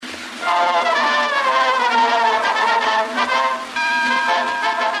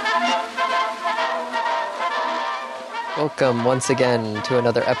Welcome once again to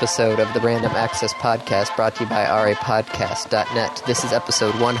another episode of the Random Access Podcast brought to you by rapodcast.net. This is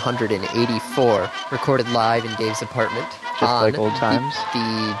episode 184, recorded live in Dave's apartment. Just like old times.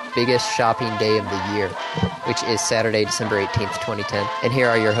 The biggest shopping day of the year, which is Saturday, December 18th, 2010. And here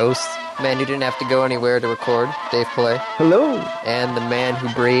are your hosts, the man who didn't have to go anywhere to record, Dave Play. Hello. And the man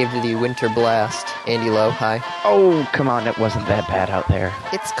who braved the winter blast, Andy Lowe. Hi. Oh, come on, it wasn't that bad out there.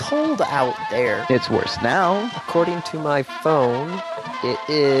 It's cold out there. It's worse now. According to my phone, it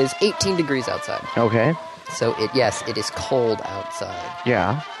is 18 degrees outside. Okay. So, it is cold outside.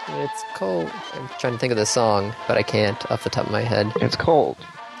 Yeah. It's cold. I'm trying to think of the song, but I can't off the top of my head. It's cold.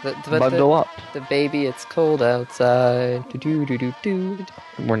 Bundle up. The baby, it's cold outside. Do-do-do-do-do.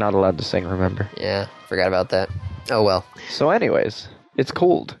 We're not allowed to sing, remember? Yeah, forgot about that. Oh well. So anyways, it's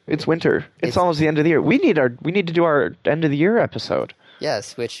cold. It's winter. It's almost the end of the year. We need to do our end of the year episode.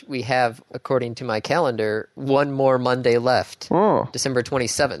 Yes, which we have, according to my calendar, one more Monday left. Oh. December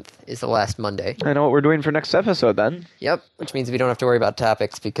 27th is the last Monday. I know what we're doing for next episode then. Yep, which means we don't have to worry about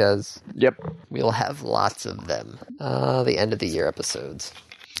topics because Yep. we'll have lots of them. The end of the year episodes.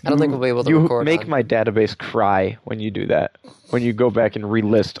 I don't think we'll be able to record. You make my database cry when you do that. When you go back and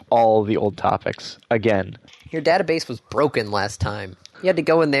relist all the old topics again. Your database was broken last time. You had to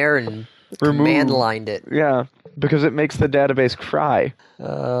go in there and command-lined it. Yeah, because it makes the database cry.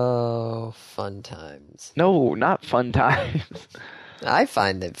 Oh, fun times. No, not fun times. I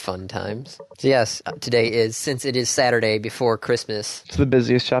find that fun times. So yes, today is, since it is Saturday before Christmas. It's the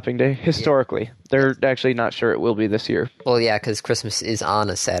busiest shopping day, historically. Yeah. They're actually not sure it will be this year. Well, yeah, because Christmas is on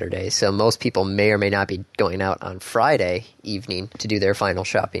a Saturday, so most people may or may not be going out on Friday evening to do their final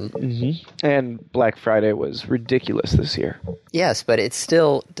shopping. Mm-hmm. And Black Friday was ridiculous this year. Yes, but it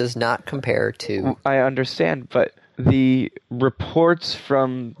still does not compare to... I understand, but... The reports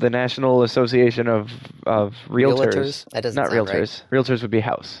from the National Association of Realtors. That doesn't not sound realtors. Right. Realtors would be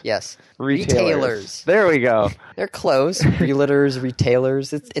house. Yes. Retailers. There we go. They're close. Realtors,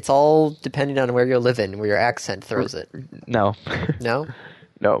 retailers. It's all depending on where you're living, where your accent throws it. No. No?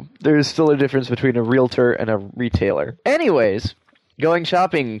 No. There's still a difference between a realtor and a retailer. Anyways, going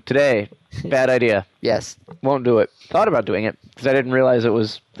shopping today. Bad idea. Yes. Won't do it. Thought about doing it because I didn't realize it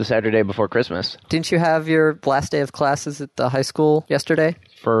was the Saturday before Christmas. Didn't you have your last day of classes at the high school yesterday?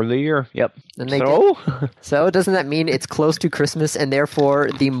 For the year, yep. And so doesn't that mean it's close to Christmas and therefore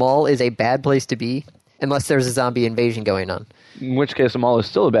the mall is a bad place to be? Unless there's a zombie invasion going on. In which case the mall is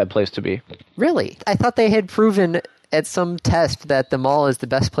still a bad place to be. Really? I thought they had proven at some test that the mall is the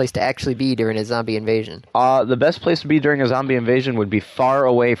best place to actually be during a zombie invasion. The best place to be during a zombie invasion would be far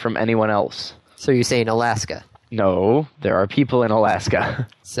away from anyone else. So you're saying Alaska? No, there are people in Alaska.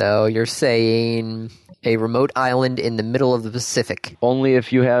 So you're saying a remote island in the middle of the Pacific. Only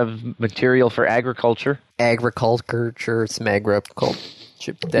if you have material for agriculture. Agriculture, some agriculture.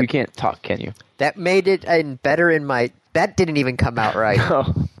 You can't talk, can you? That made it better in my... That didn't even come out right. No.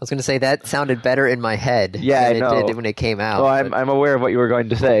 I was going to say that sounded better in my head than it did when it came out. Well, I'm aware of what you were going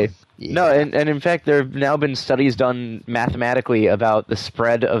to say. Yeah. No, and in fact, there have now been studies done mathematically about the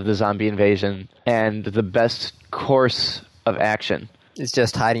spread of the zombie invasion and the best course of action. It's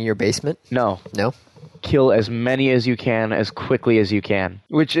just hide in your basement? No. No? Kill as many as you can as quickly as you can,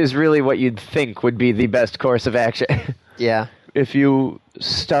 which is really what you'd think would be the best course of action. Yeah. If you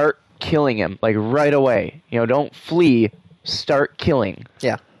start killing him, like right away, don't flee, start killing.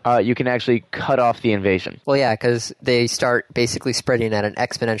 Yeah. You can actually cut off the invasion. Well, yeah, because they start basically spreading at an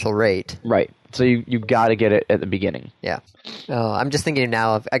exponential rate. Right. So you got to get it at the beginning. Yeah. Oh, I'm just thinking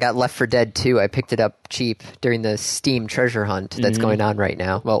now I got Left 4 Dead 2. I picked it up cheap during the Steam treasure hunt that's going on right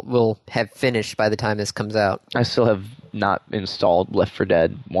now. Well, we'll have finished by the time this comes out. I still have not installed Left 4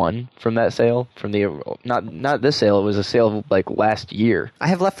 Dead 1 from that sale. From the not this sale. It was a sale like last year. I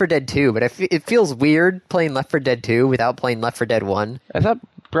have Left 4 Dead 2, but it feels weird playing Left 4 Dead 2 without playing Left 4 Dead 1. I thought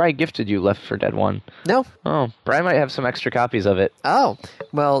Bri gifted you Left 4 Dead 1. No. Oh, Bri might have some extra copies of it. Oh,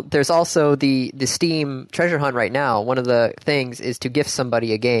 well, there's also the Steam treasure hunt right now. One of the things is to gift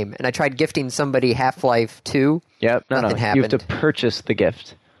somebody a game. And I tried gifting somebody Half-Life 2. Yep. Nothing happened. You have to purchase the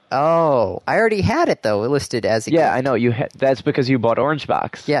gift. Oh, I already had it, though, listed as a gift. Yeah, I know. That's because you bought Orange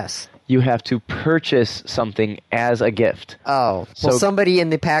Box. Yes. You have to purchase something as a gift. Oh. Well, somebody in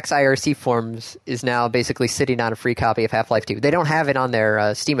the PAX IRC forums is now basically sitting on a free copy of Half-Life 2. They don't have it on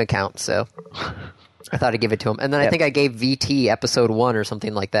their Steam account, so I thought I'd give it to them. And then I think I gave VT Episode 1 or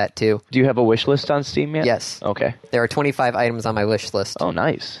something like that, too. Do you have a wish list on Steam yet? Yes. Okay. There are 25 items on my wish list. Oh,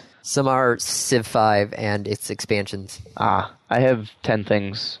 nice. Some are Civ 5 and its expansions. I I have 10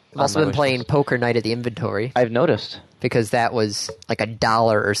 things. I've also been playing Poker Night at the Inventory I've noticed. because that was like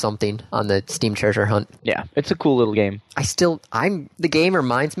 $1 or something on the Steam Treasure Hunt. Yeah, it's a cool little game. The game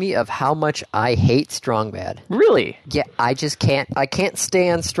reminds me of how much I hate Strong Bad. Really? Yeah, I can't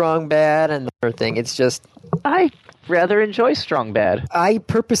stand Strong Bad and the other thing. It's just, I rather enjoy Strong Bad. I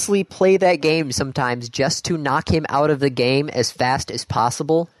purposely play that game sometimes just to knock him out of the game as fast as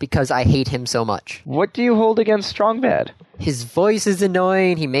possible because I hate him so much. What do you hold against Strong Bad? His voice is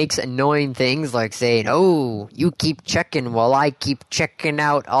annoying. He makes annoying things like saying, "Oh, you keep checking while I keep checking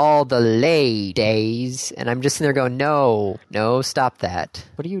out all the ladies." And I'm just sitting there going, no, stop that.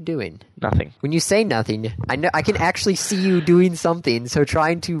 What are you doing? Nothing. When you say nothing, I know I can actually see you doing something, so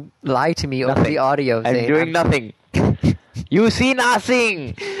trying to lie to me over the audio I'm saying, doing nothing. You see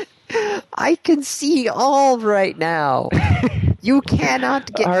nothing! I can see all right now. You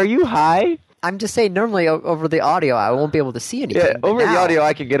cannot get... Are you high? I'm just saying, normally over the audio, I won't be able to see anything. Yeah, over the audio,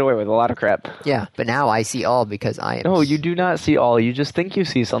 I can get away with a lot of crap. Yeah, but now I see all because I am... No, you do not see all. You just think you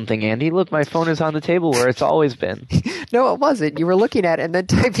see something, Andy. Look, my phone is on the table where it's always been. No, it wasn't. You were looking at it and then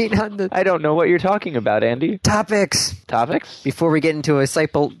typing on the... I don't know what you're talking about, Andy. Topics! Topics? Before we get into a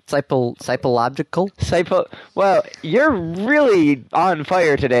psychological... Well, you're really on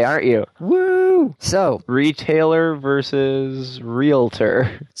fire today, aren't you? Woo! So... Retailer versus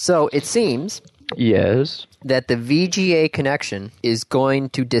realtor. So, it seems... Yes. That the VGA connection is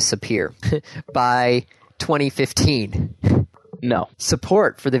going to disappear by 2015. No.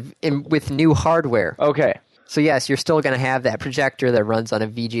 Support for with new hardware. Okay. So yes, you're still going to have that projector that runs on a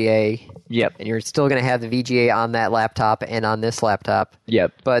VGA. Yep. And you're still going to have the VGA on that laptop and on this laptop.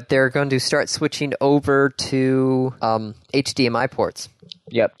 Yep. But they're going to start switching over to HDMI ports.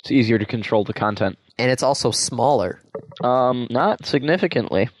 Yep. It's easier to control the content. And it's also smaller. Not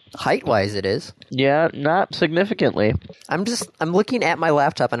significantly. Height-wise, it is. Yeah, not significantly. I'm looking at my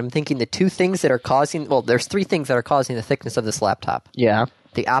laptop and I'm thinking the two things that are causing... Well, there's three things that are causing the thickness of this laptop. Yeah.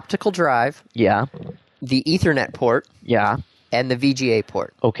 The optical drive. Yeah. The Ethernet port. Yeah. And the VGA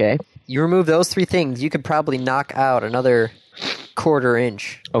port. Okay. You remove those three things, you could probably knock out another 1/4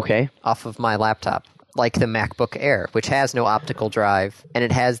 inch okay. off of my laptop. Like the MacBook Air, which has no optical drive, and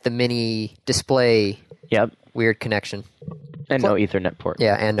it has the mini display Yep. weird connection. And no Ethernet port.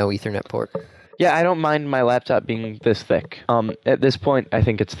 Yeah, and no Ethernet port. Yeah, I don't mind my laptop being this thick. At this point, I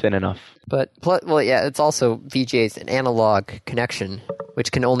think it's thin enough. But, well, yeah, it's also VGA's an analog connection,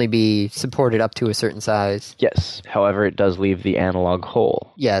 which can only be supported up to a certain size. Yes. However, it does leave the analog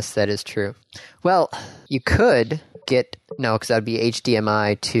hole. Yes, that is true. Well, you could get... No, because that would be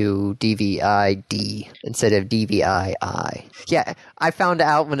HDMI to DVI-D instead of DVI-I. Yeah, I found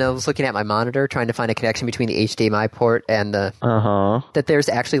out when I was looking at my monitor, trying to find a connection between the HDMI port and the... That there's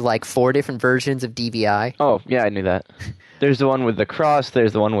actually like 4 different versions of DVI. Oh, yeah, I knew that. There's the one with the cross,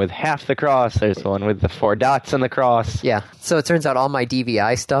 there's the one with half the cross, there's the one with the 4 dots in the cross. Yeah, so it turns out all my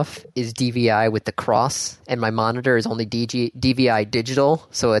DVI stuff is DVI with the cross, and my monitor is only DVI digital,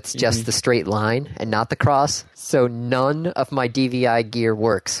 so it's just the straight line and not the cross. So none of my DVI gear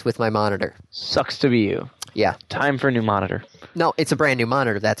works with my monitor. Sucks to be you. Yeah. Time for a new monitor. No, it's a brand new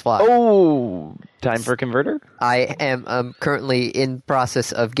monitor, that's why. Oh, time for a converter? I am currently in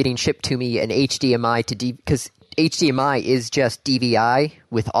process of getting shipped to me an HDMI to because HDMI is just DVI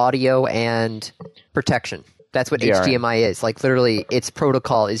with audio and protection. That's what DRM. HDMI is. Like, literally, its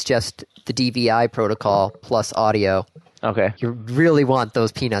protocol is just the DVI protocol plus audio. Okay. You really want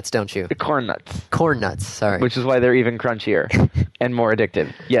those peanuts, don't you? The corn nuts. Corn nuts, sorry. Which is why they're even crunchier and more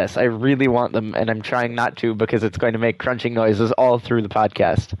addictive. Yes, I really want them, and I'm trying not to because it's going to make crunching noises all through the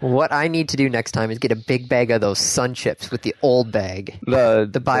podcast. What I need to do next time is get a big bag of those Sun Chips with the old bag. The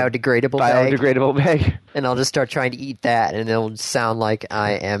biodegradable bag. Biodegradable bag. And I'll just start trying to eat that, and it'll sound like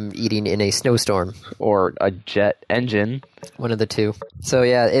I am eating in a snowstorm. Or a jet engine. One of the two. So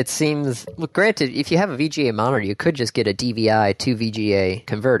yeah, it seems... Well, granted, if you have a VGA monitor, you could just get a DVI to VGA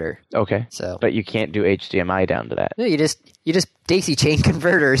converter. Okay. So, but you can't do HDMI down to that. No, you just daisy chain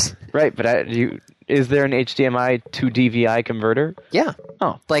converters. Right, but is there an HDMI to DVI converter? Yeah.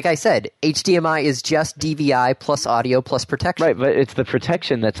 Oh. Like I said, HDMI is just DVI plus audio plus protection. Right, but it's the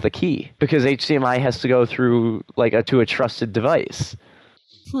protection that's the key. Because HDMI has to go through to a trusted device.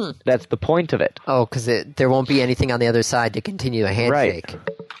 That's the point of it. Oh, because there won't be anything on the other side to continue a handshake. Right.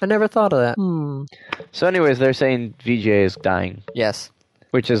 I never thought of that. So anyways, they're saying VGA is dying. Yes.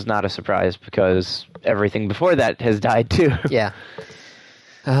 Which is not a surprise because everything before that has died too. Yeah.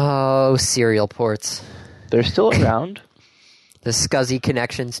 Oh, serial ports. They're still around. The SCSI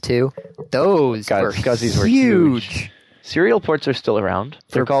connections too. Those God, were SCSIs were huge. Serial ports are still around.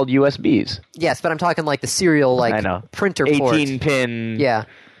 They're called USBs. Yes, but I'm talking like the serial I know. printer port. 18-pin. Yeah.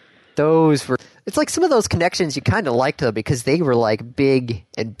 Those were... It's like some of those connections you kind of liked, though, because they were, like, big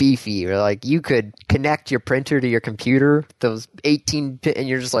and beefy. Or, like, you could connect your printer to your computer, those 18-pin, and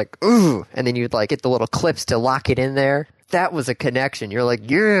you're just like, ooh! And then you'd, like, get the little clips to lock it in there. That was a connection. You're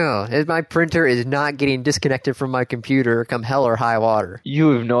like, yeah, my printer is not getting disconnected from my computer come hell or high water.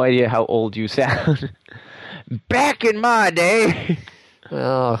 You have no idea how old you sound. Back in my day...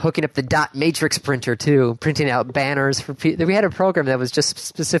 Oh, hooking up the dot matrix printer, too. Printing out banners for people. We had a program that was just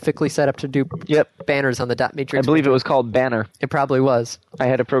specifically set up to do banners on the dot matrix I believe it was called Banner. It probably was. I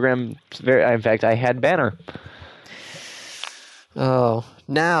had a program, in fact, I had Banner. Oh,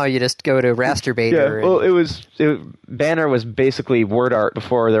 now you just go to Rasterbaiter. Yeah, well, Banner was basically word art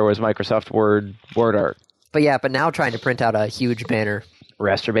before there was Microsoft Word art. But now trying to print out a huge banner.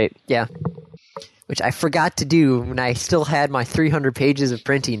 Rasterbait. Yeah. Which I forgot to do when I still had my 300 pages of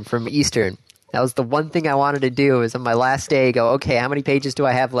printing from Eastern. That was the one thing I wanted to do, is on my last day go, okay, how many pages do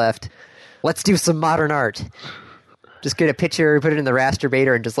I have left? Let's do some modern art. Just get a picture, put it in the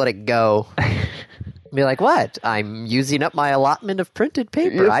Rasterbaiter, and just let it go. Be like, what? I'm using up my allotment of printed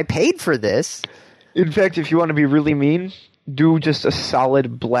paper. Yep. I paid for this. In fact, if you want to be really mean, do just a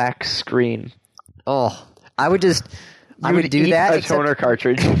solid black screen. Oh, I would do eat that. A toner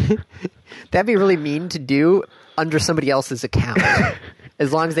cartridge. That'd be really mean to do under somebody else's account.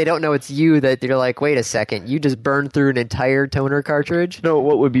 As long as they don't know it's you, that they're like, wait a second, you just burned through an entire toner cartridge? No,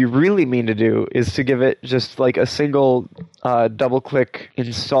 what would be really mean to do is to give it just like a single double-click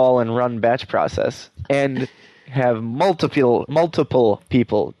install and run batch process. And have multiple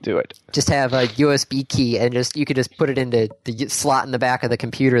people do it. Just have a USB key and you could just put it into the slot in the back of the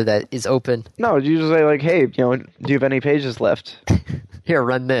computer that is open. No, you just say like, hey, do you have any pages left? Here,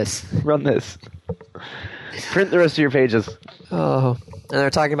 run this. Run this. Print the rest of your pages. Oh, and they're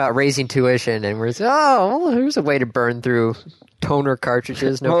talking about raising tuition, and we're saying, well, here's a way to burn through toner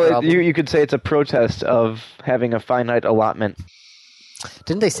cartridges, no problem. You could say it's a protest of having a finite allotment.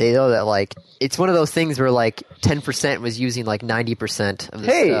 Didn't they say, though, that, like, it's one of those things where, like, 10% was using, like, 90% of the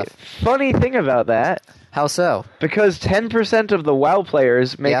stuff? Hey, funny thing about that. How so? Because 10% of the WoW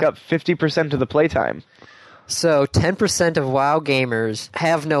players make up 50% of the playtime. So 10% of WoW gamers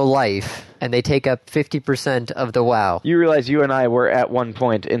have no life, and they take up 50% of the WoW. You realize you and I were at one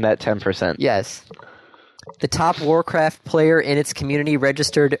point in that 10%. Yes. The top Warcraft player in its community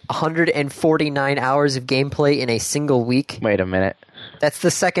registered 149 hours of gameplay in a single week. Wait a minute. That's the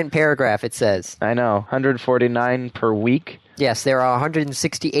second paragraph, it says. I know. 149 per week? Yes, there are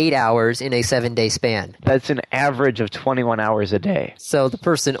 168 hours in a 7-day span. That's an average of 21 hours a day. So the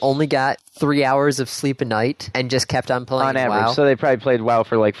person only got 3 hours of sleep a night and just kept on playing on average. WoW. So they probably played WoW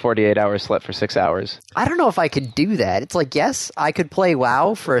for like 48 hours, slept for 6 hours. I don't know if I could do that. It's like, yes, I could play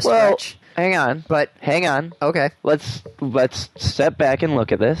WoW for a stretch. Hang on. But hang on. Okay. Let's step back and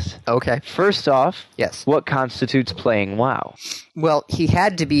look at this. Okay. First off, yes. What constitutes playing WoW? Well, he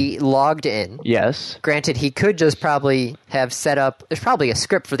had to be logged in. Yes. Granted, he could just probably have set up... There's probably a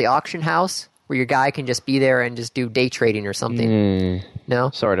script for the auction house where your guy can just be there and just do day trading or something.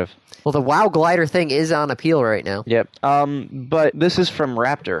 No? Sort of. Well, the WoW Glider thing is on appeal right now. Yep. But this is from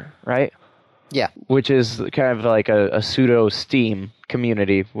Raptor, right? Yeah. Which is kind of like a pseudo Steam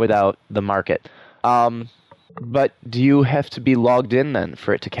community without the market. But do you have to be logged in then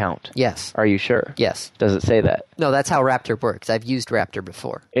for it to count? Yes. Are you sure? Yes. Does it say that? No, that's how Raptor works. I've used Raptor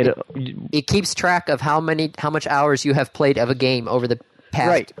before. It keeps track of how much hours you have played of a game over the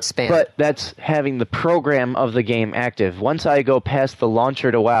past span. But that's having the program of the game active. Once I go past the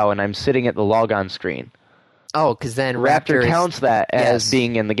launcher to WoW and I'm sitting at the logon screen. Oh, because then Raptor counts that as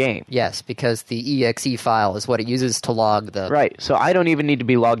being in the game. Yes, because the exe file is what it uses to log the... Right, so I don't even need to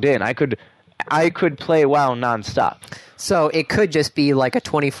be logged in. I could play WoW nonstop. So it could just be like a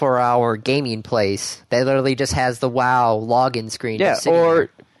 24-hour gaming place that literally just has the WoW login screen. Yeah, or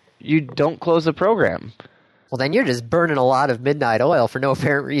you don't close the program. Well, then you're just burning a lot of midnight oil for no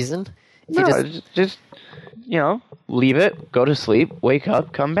apparent reason. Just leave it, go to sleep, wake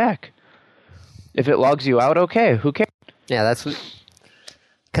up, come back. If it logs you out, okay, who cares? Yeah, that's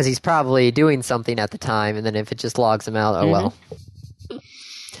because he's probably doing something at the time, and then if it just logs him out, well.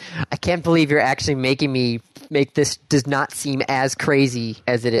 I can't believe you're actually making me make this does not seem as crazy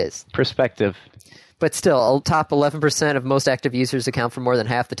as it is. Perspective. But still, top 11% of most active users account for more than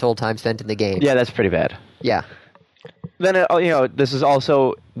half the total time spent in the game. Yeah, that's pretty bad. Yeah. Then, this is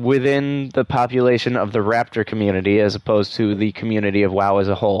also within the population of the Raptor community as opposed to the community of WoW as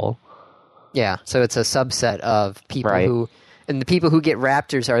a whole. Yeah, so it's a subset of people who And the people who get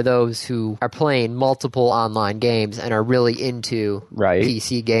Raptors are those who are playing multiple online games and are really into Right.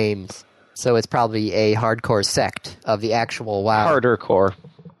 PC games. So it's probably a hardcore sect of the actual WoW. Harder core.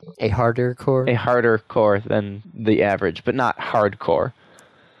 A harder core? A harder core than the average, but not hardcore.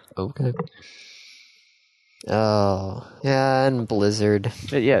 Okay. Oh, yeah, and Blizzard.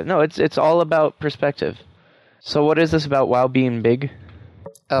 But yeah, no, it's all about perspective. So what is this about WoW being big?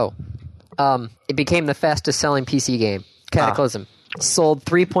 Oh, it became the fastest selling PC game. Cataclysm. Sold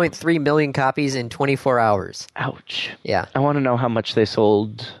 3.3 million copies in 24 hours. Ouch. Yeah. I want to know how much they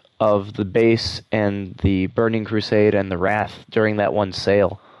sold of the base and the Burning Crusade and the Wrath during that one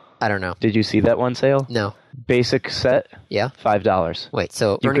sale. I don't know. Did you see that one sale? No. Basic set, Yeah? $5. Wait,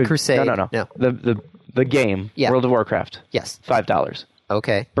 so Burning Crusade... No. The game, Yeah. World of Warcraft, Yes. $5.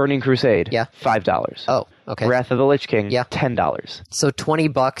 Okay. Burning Crusade, Yeah. $5. Oh, okay. Wrath of the Lich King, Yeah. $10. So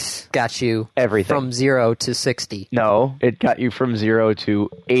 $20 got you Everything. from 0 to 60. No, it got you from 0 to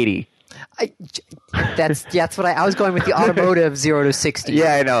 80. That's what I was going with the automotive 0 to 60.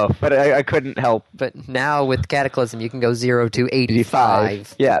 Yeah, I know, but I couldn't help. But now with Cataclysm, you can go 0 to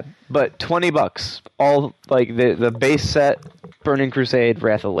 85. Yeah, but $20. All like the base set, Burning Crusade,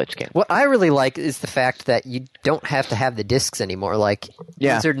 Wrath of the Lich King. What I really like is the fact that you don't have to have the discs anymore. Like,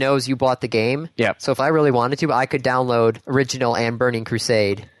 Yeah. Blizzard knows you bought the game. Yeah. So if I really wanted to, I could download Original and Burning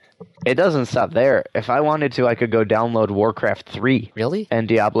Crusade. It doesn't stop there. If I wanted to, I could go download Warcraft 3 Really? and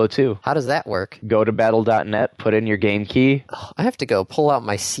Diablo 2. How does that work? Go to battle.net, put in your game key. I have to go pull out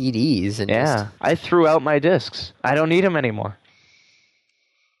my CDs and Yeah, I threw out my discs. I don't need them anymore.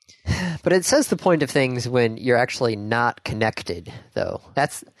 But it says the point of things when you're actually not connected, though.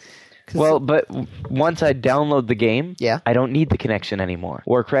 That's... 'cause- Well, but once I download the game, Yeah. I don't need the connection anymore.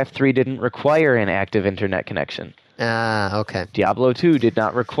 Warcraft 3 didn't require an active internet connection. okay. Diablo 2 did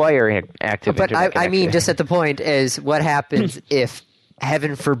not require an active But internet connection. I mean, just at the point is what happens if,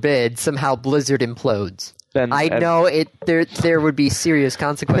 heaven forbid, somehow Blizzard implodes. Then- I know there would be serious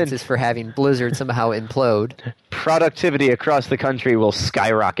consequences for having Blizzard somehow implode. productivity across the country will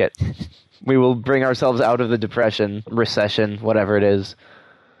skyrocket. We will bring ourselves out of the depression, recession, whatever it is.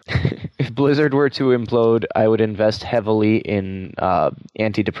 If Blizzard were to implode, I would invest heavily in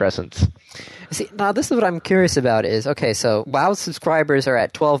antidepressants. See, now this is what I'm curious about is, okay, so WoW subscribers are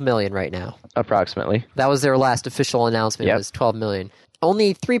at 12 million right now. Approximately. That was their last official announcement, Yep. was 12 million.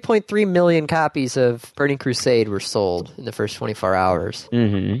 Only 3.3 million copies of Burning Crusade were sold in the first 24 hours.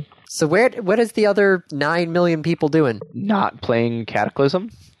 Mm-hmm. So what is the other 9 million people doing? Not playing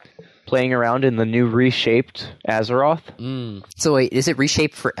Cataclysm. Playing around in the new reshaped Azeroth. So wait, is it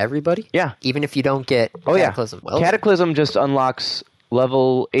reshaped for everybody? Yeah. Even if you don't get Oh, Cataclysm? yeah. Well, Cataclysm just unlocks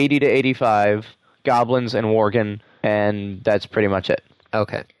level 80 to 85, goblins and worgen, and that's pretty much it.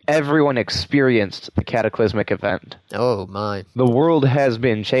 okay. Everyone experienced the cataclysmic event. Oh, my. The world has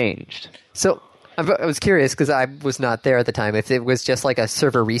been changed. So I was curious because I was not there at the time. If it was just like a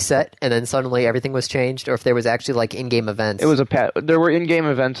server reset and then suddenly everything was changed, or if there was actually like in-game events. It was a patch. There were in-game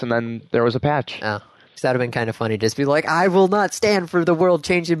events, and then there was a patch. Oh. So that would have been kind of funny. Just be like, I will not stand for the world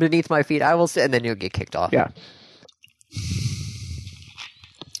changing beneath my feet. I will stand. And then you'll get kicked off. Yeah.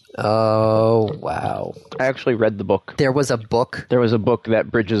 Oh, wow. I actually read the book. There was a book. There was a book that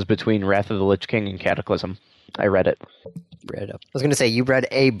bridges between Wrath of the Lich King and Cataclysm. I read it. I was going to say you read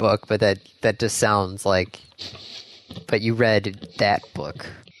a book, but that just sounds like... But you read that book.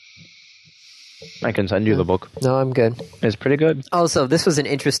 I can send you the book. No, I'm good. It's pretty good. Also, this was an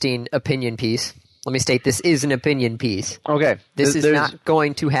interesting opinion piece. Let me state, this is an opinion piece. Okay. This is not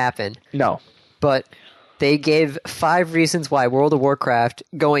going to happen. No. But they gave 5 reasons why World of Warcraft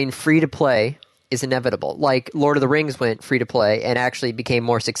going free to play is inevitable. Like Lord of the Rings went free to play and actually became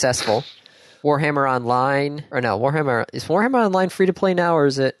more successful. Warhammer Online, or no, is Warhammer Online free to play now, or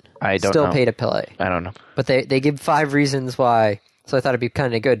is it I don't still know. pay to play? I don't know. But they give 5 reasons why, so I thought it'd be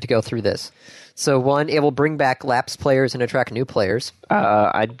kind of good to go through this. So 1, it will bring back lapsed players and attract new players.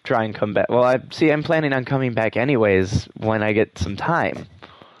 I'd try and come back. Well, I'm planning on coming back anyways when I get some time.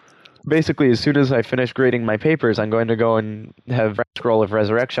 Basically, as soon as I finish grading my papers, I'm going to go and have Scroll of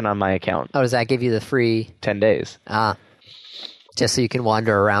Resurrection on my account. Oh, does that give you the free... 10 days. Just so you can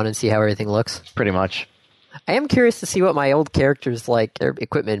wander around and see how everything looks? Pretty much. I am curious to see what my old characters like. Their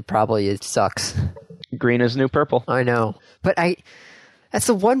equipment probably sucks. Green is new purple. I know. But that's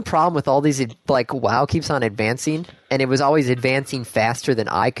the one problem with all these, like, WoW keeps on advancing, and it was always advancing faster than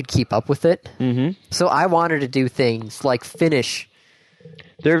I could keep up with it. Mm-hmm. So I wanted to do things like finish.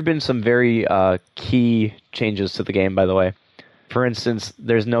 There have been some very key changes to the game, by the way. For instance,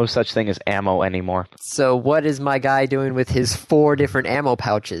 there's no such thing as ammo anymore. So what is my guy doing with his 4 different ammo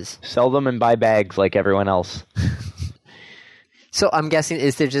pouches? Sell them and buy bags like everyone else. So I'm guessing,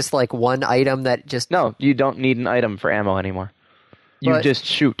 is there just like one item that just... No, you don't need an item for ammo anymore. You But- just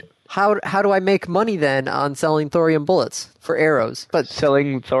shoot. How do I make money then on selling thorium bullets for arrows? But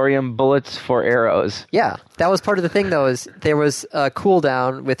Selling thorium bullets for arrows. yeah, that was part of the thing though, is there was a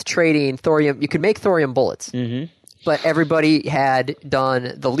cooldown with trading thorium. You could make thorium bullets. Mm-hmm. But everybody had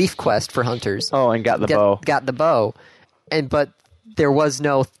done the leaf quest for hunters. Oh, and got the bow. Got the bow. But there was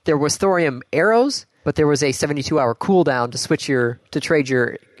thorium arrows, but there was a 72-hour cooldown to trade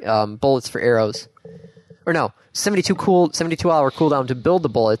your bullets for arrows. Or no, 72-hour cooldown to build the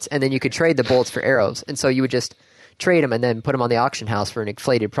bullets, and then you could trade the bullets for arrows. And so you would just trade them and then put them on the auction house for an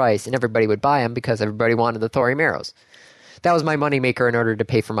inflated price, and everybody would buy them because everybody wanted the thorium arrows. That was my moneymaker in order to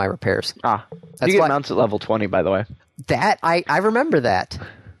pay for my repairs. You get mounts at level 20, by the way. That I remember that,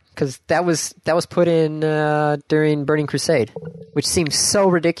 because that was put in during Burning Crusade, which seems so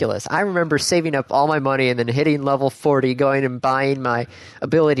ridiculous. I remember saving up all my money and then hitting level 40, going and buying my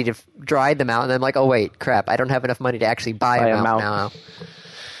ability to dry them out, and then I'm like, oh wait, crap, I don't have enough money to actually buy a mount now.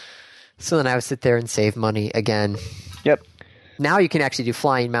 So then I would sit there and save money again. Yep. Now you can actually do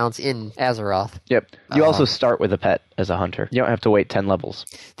flying mounts in Azeroth. Yep. You also start with a pet as a hunter. You don't have to wait 10 levels.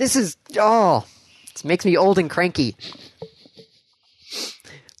 This is, it makes me old and cranky.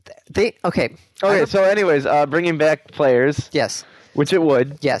 Okay, so anyways, bringing back players, yes. which it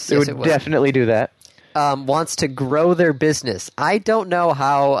would. Yes, it yes, would it would. definitely do that. Wants to grow their business. I don't know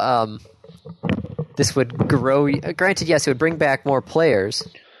how this would grow. Granted, yes, it would bring back more players,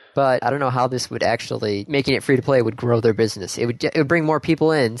 but I don't know how this would actually, making it free to play, would grow their business. It would bring more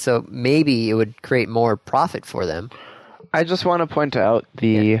people in, so maybe it would create more profit for them. I just want to point out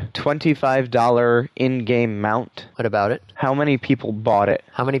the $25 in-game mount. What about it? How many people bought it?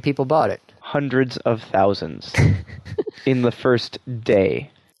 How many people bought it? Hundreds of thousands in the first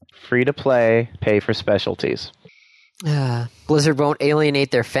day. Free to play, pay for specialties. Blizzard won't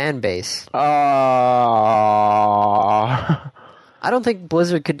alienate their fan base. I don't think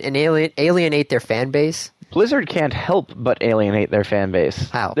Blizzard could alienate their fan base. Blizzard can't help but alienate their fan base.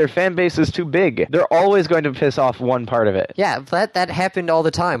 How? Their fan base is too big. They're always going to piss off one part of it. Yeah, that happened all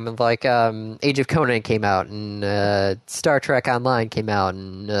the time. Like Age of Conan came out, and Star Trek Online came out,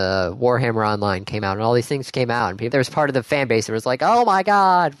 and Warhammer Online came out, and all these things came out. And there was part of the fan base that was like, "Oh my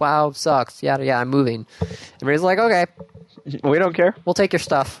god, WoW sucks." Yeah, I'm moving. Everybody's like, "Okay, we don't care. We'll take your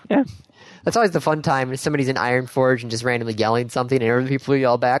stuff." Yeah. That's always the fun time. If somebody's in Ironforge and just randomly yelling something, and other people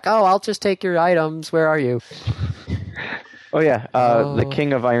yell back, "Oh, I'll just take your items. Where are you?" Oh yeah, the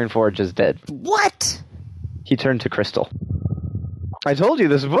king of Ironforge is dead. What? He turned to crystal. I told you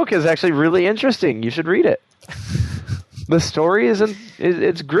this book is actually really interesting. You should read it. The story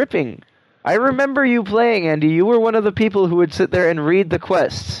it's gripping. I remember you playing, Andy. You were one of the people who would sit there and read the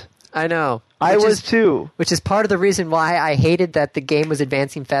quests. I know. I was too. Which is part of the reason why I hated that the game was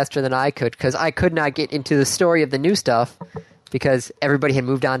advancing faster than I could, because I could not get into the story of the new stuff, because everybody had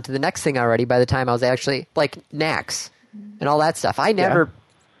moved on to the next thing already by the time I was actually, like, Nax and all that stuff. I never...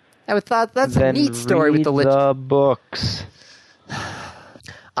 I thought that's a neat story with the Lich. the books.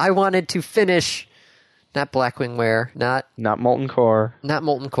 I wanted to finish... Not Blackwing Wear, not Molten Core. Not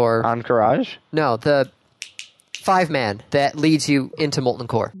Molten Core. Encourage? No, the 5-man that leads you into Molten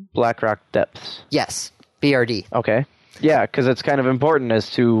Core. Blackrock Depths. Yes, BRD. Okay. Yeah, because it's kind of important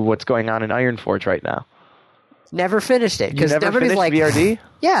as to what's going on in Ironforge right now. Never finished it. You never everybody's finished like, BRD?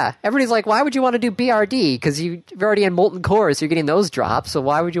 Yeah, everybody's like, why would you want to do BRD? Because you're already in Molten Core, so you're getting those drops, so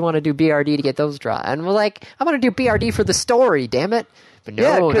why would you want to do BRD to get those drops? And we're like, I'm going to do BRD for the story, damn it. But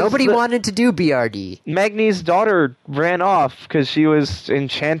no, nobody wanted to do BRD. Magni's daughter ran off because she was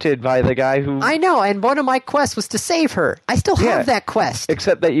enchanted by the guy who... I know, and one of my quests was to save her. I still have that quest.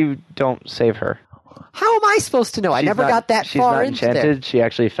 Except that you don't save her. How am I supposed to know? I never got that far into there. She's not enchanted. She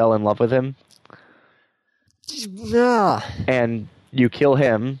actually fell in love with him. Ugh. And you kill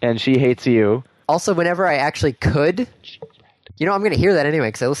him, and she hates you. Also, whenever I actually could... You know, I'm going to hear that anyway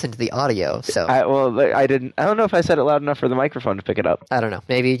because I listened to the audio. So I didn't. I don't know if I said it loud enough for the microphone to pick it up. I don't know.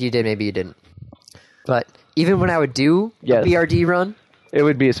 Maybe you did. Maybe you didn't. But even when I would do a BRD run, it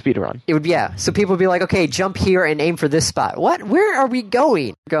would be a speed run. It would, yeah. So people would be like, "Okay, jump here and aim for this spot." What? Where are we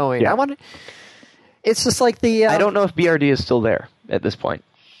going? Yeah. I want. It's just like the. I don't know if BRD is still there at this point.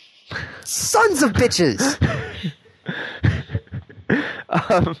 Sons of bitches.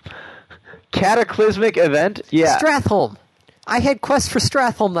 Cataclysmic event. Yeah. Stratholme. I had quests for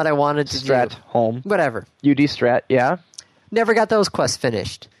Stratholme that I wanted to do. Stratholme. Whatever. UD Strat, yeah. Never got those quests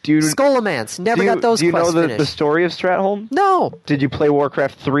finished. Skullomance. Never got those quests finished. Do you know the story of Stratholme? No. Did you play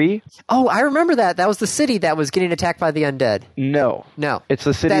Warcraft 3? Oh, I remember that. That was the city that was getting attacked by the undead. No. No. It's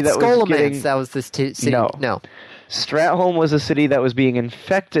the city that was Skullomance, getting... that was the city. No. No. Stratholme was a city that was being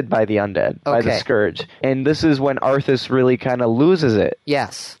infected by the undead, by the Okay. Scourge. And this is when Arthas really kind of loses it.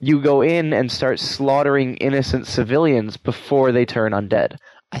 Yes. You go in and start slaughtering innocent civilians before they turn undead.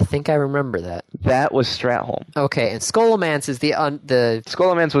 I think I remember that. That was Stratholme. Okay, and Scholomance is the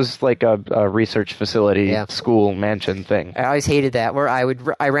Scholomance was like a research facility, Yeah. school, mansion thing. I always hated that, where I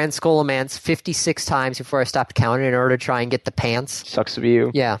ran Scholomance 56 times before I stopped counting in order to try and get the pants. Sucks to be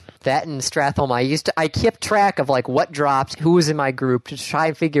you. Yeah, that and Stratholme. I kept track of like what dropped, who was in my group to try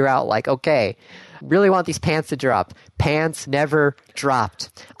and figure out like, okay, really want these pants to drop. Pants never dropped.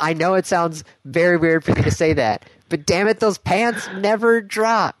 I know it sounds very weird for me to say that, but damn it, those pants never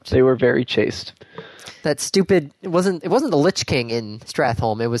dropped. They were very chaste. That stupid it wasn't the Lich King in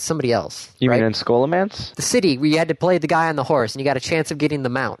Stratholme, it was somebody else. You right? mean in Scholomance? The city where you had to play the guy on the horse and you got a chance of getting the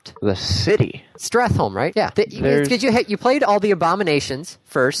mount. The city. Stratholme, right? Yeah. Because you played all the abominations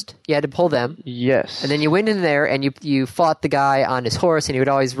first. You had to pull them. Yes. And then you went in there and you fought the guy on his horse and he would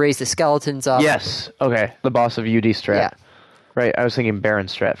always raise the skeletons up. Yes. Okay. The boss of UD Strat. Yeah. Right. I was thinking Baron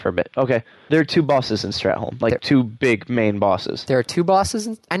Strat for a bit. Okay. There are two bosses in Stratholme. Like two big main bosses. There are two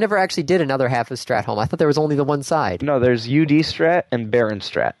bosses. I never actually did another half of Stratholme. I thought there was only the one side. No, there's UD Strat and Baron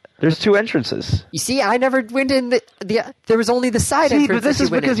Strat. There's two entrances. You see, I never went in there was only the side See, entrance. but this that is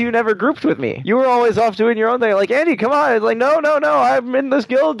you went because in. you never grouped with me. You were always off doing your own thing. Like, Andy, come on. It's like, no, I'm in this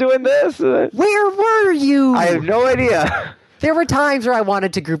guild doing this. Where were you? I have no idea. There were times where I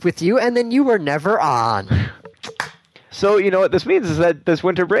wanted to group with you, and then you were never on. So, you know what this means is that this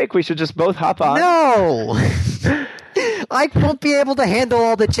winter break, we should just both hop on. No! I won't be able to handle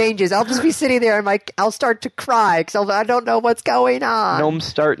all the changes. I'll just be sitting there and I'll start to cry because I don't know what's going on. Gnome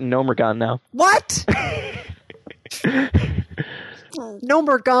Start and Gnomergon now. What?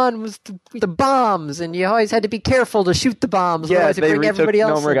 Gnomergon was the bombs, and you always had to be careful to shoot the bombs. Yeah, otherwise it'd they bring retook everybody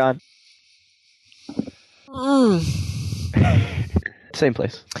else in. Gnomergon. Same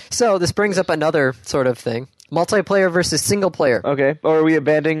place. So this brings up another sort of thing. Multiplayer versus single player. Okay. Or are we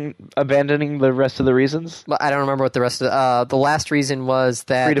abandoning the rest of the reasons? Well, I don't remember what the rest of the last reason was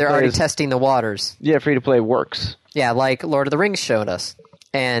that Free to they're play already is- testing the waters. Yeah, free to play works. Yeah, like Lord of the Rings showed us.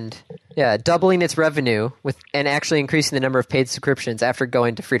 And yeah, doubling its revenue and actually increasing the number of paid subscriptions after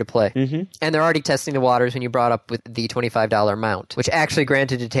going to free to play. Mm-hmm. And they're already testing the waters when you brought up with the $25 mount, which actually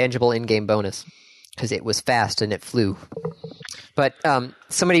granted a tangible in-game bonus because it was fast and it flew. But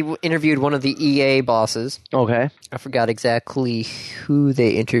somebody interviewed one of the EA bosses. Okay. I forgot exactly who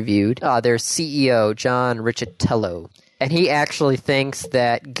they interviewed. Their CEO, John Riccitello. And he actually thinks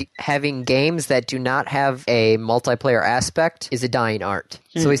that having games that do not have a multiplayer aspect is a dying art.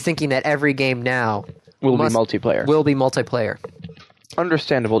 So he's thinking that every game now Will be multiplayer. Will be multiplayer.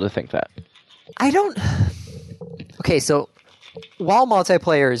 Understandable to think that. I don't... Okay, so while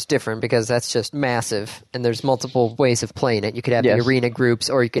multiplayer is different because that's just massive and there's multiple ways of playing it. You could have Yes. the arena groups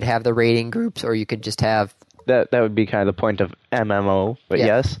or you could have the raiding groups or you could just have... That would be kind of the point of MMO, but Yeah.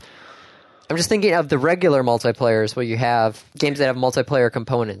 yes. I'm just thinking of the regular multiplayers where you have games that have multiplayer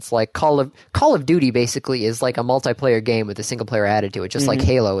components. Like Call of Duty basically is like a multiplayer game with a single player added to it, just like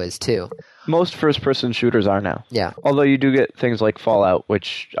Halo is too. Most first-person shooters are now. Yeah. Although you do get things like Fallout,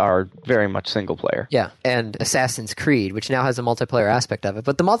 which are very much single-player. Yeah, and Assassin's Creed, which now has a multiplayer aspect of it.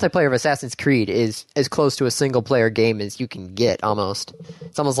 But the multiplayer of Assassin's Creed is as close to a single-player game as you can get, almost.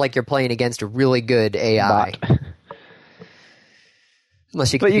 It's almost like you're playing against a really good AI. Bot.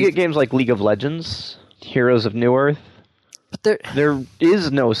 Unless you But you get games like League of Legends, Heroes of New Earth. But There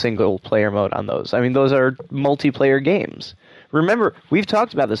is no single-player mode on those. I mean, those are multiplayer games. Remember, we've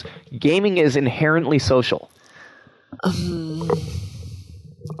talked about this. Gaming is inherently social.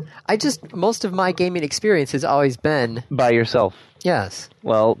 most of my gaming experience has always been, By yourself. yes.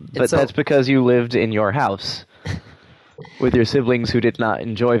 Well, but so- that's because you lived in your house with your siblings who did not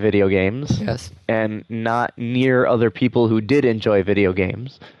enjoy video games. Yes. And not near other people who did enjoy video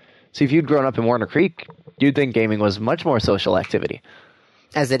games. See, if you'd grown up in Warner Creek, you'd think gaming was much more social activity.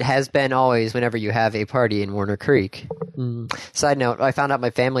 As it has been always whenever you have a party in Warner Creek. Side note, I found out my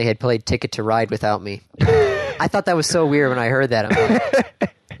family had played Ticket to Ride without me. I thought that was so weird when I heard that. I'm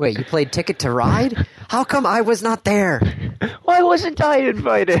like, wait, you played Ticket to Ride? How come I was not there? Why wasn't I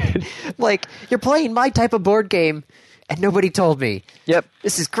invited? Like, you're playing my type of board game, and nobody told me. Yep.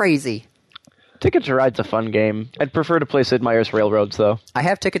 This is crazy. Ticket to Ride's a fun game. I'd prefer to play Sid Meier's Railroads, though. I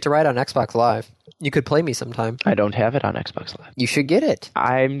have Ticket to Ride on Xbox Live. You could play me sometime. I don't have it on Xbox Live. You should get it.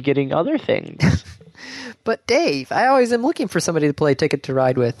 I'm getting other things. But Dave, I always am looking for somebody to play Ticket to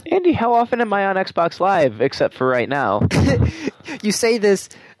Ride with. Andy, how often am I on Xbox Live, except for right now? You say this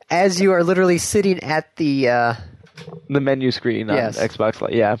as you are literally sitting at the The menu screen on Yes. Xbox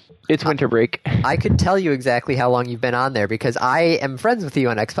Live. Yeah. It's winter break. I could tell you exactly how long you've been on there because I am friends with you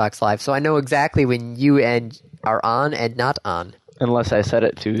on Xbox Live, so I know exactly when you are on and not on. Unless I set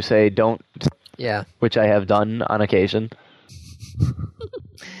it to say don't, Yeah, which I have done on occasion.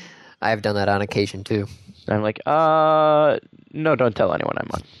 I have done that on occasion too. And I'm like, no, don't tell anyone I'm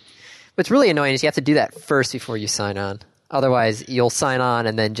on. What's really annoying is you have to do that first before you sign on. Otherwise, you'll sign on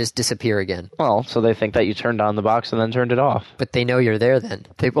and then just disappear again. Well, so they think that you turned on the box and then turned it off. But they know you're there then.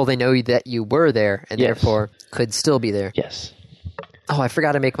 They know that you were there and Yes. therefore could still be there. Yes. Oh, I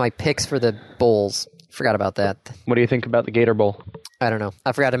forgot to make my picks for the bowls. Forgot about that. What do you think about the Gator Bowl? I don't know.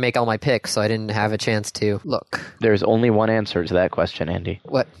 I forgot to make all my picks, so I didn't have a chance to look. There's only one answer to that question, Andy.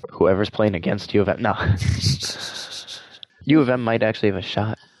 What? Whoever's playing against U of M. No. U of M might actually have a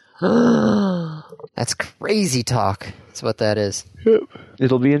shot. That's crazy talk. That's what that is. Yep.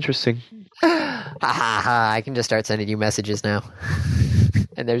 It'll be interesting. Ha ha ha. I can just start sending you messages now.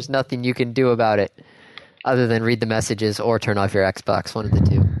 And there's nothing you can do about it other than read the messages or turn off your Xbox, one of the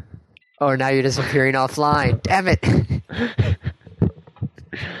two. Oh, now you're disappearing offline. Damn it.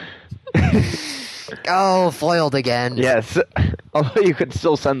 Oh, foiled again. Yes. Although you could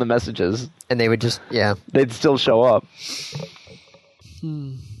still send the messages. And they would just, yeah. They'd still show up.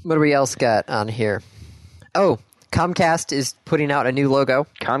 What do we else got on here? Oh, Comcast is putting out a new logo.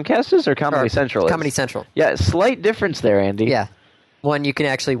 Comcast is or Comedy Or Central is? Comedy Central. Yeah, slight difference there, Andy. Yeah. One you can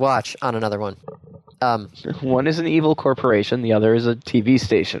actually watch on another one. One is an evil corporation, the other is a TV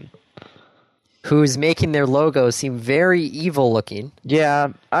station. Who's making their logo seem very evil looking. Yeah,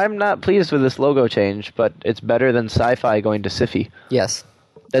 I'm not pleased with this logo change, but it's better than Sci-Fi going to Siffy. Yes.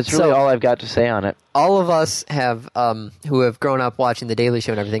 That's really all I've got to say on it. All of us have, who have grown up watching The Daily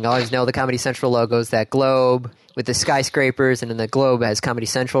Show and everything, always know the Comedy Central logos, that globe with the skyscrapers, and then the globe has Comedy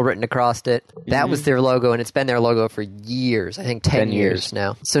Central written across it. That was their logo, and it's been their logo for years. I think 10 years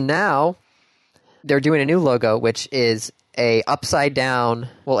now. So now they're doing a new logo, which is a upside down,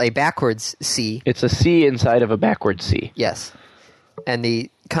 well, a backwards C. It's a C inside of a backwards C. Yes. And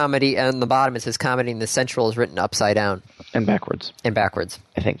the comedy, on the bottom it says comedy, and the central is written upside down. And backwards, And backwards.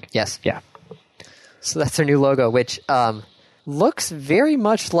 I think. Yes. Yeah. So that's their new logo, which looks very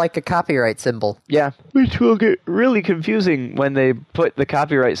much like a copyright symbol. Yeah. Which will get really confusing when they put the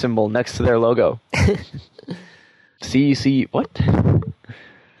copyright symbol next to their logo. C, what?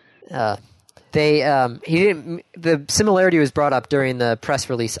 The similarity was brought up during the press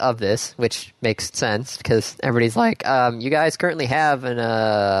release of this, which makes sense because everybody's like, you guys currently have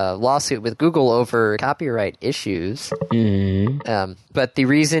a lawsuit with Google over copyright issues. But the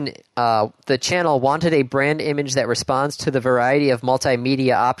reason the channel wanted a brand image that responds to the variety of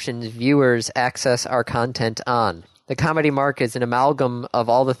multimedia options viewers access our content on. The comedy mark is an amalgam of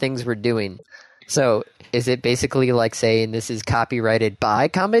all the things we're doing. So, is it basically like saying this is copyrighted by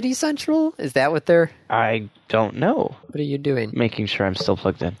Comedy Central? Is that what they're... I don't know. What are you doing? Making sure I'm still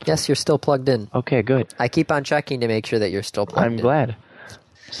plugged in. Yes, you're still plugged in. Okay, good. I keep on checking to make sure that you're still plugged in. I'm glad.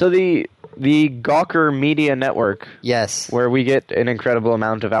 So the Gawker Media Network, Yes. where we get an incredible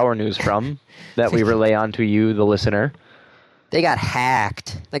amount of our news from, that we relay on to you, the listener. They got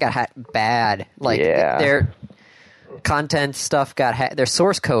hacked. They got hacked bad. Like, Yeah. their content stuff got hacked. Their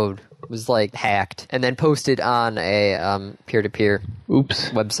source code was, like, hacked and then posted on a peer-to-peer Oops.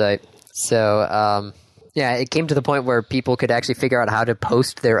 website. So, yeah, it came to the point where people could actually figure out how to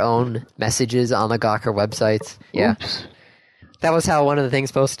post their own messages on the Gawker websites. Yeah. Oops. That was how one of the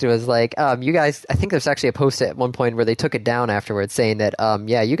things posted was like, you guys, I think there's actually a post at one point where they took it down afterwards saying that,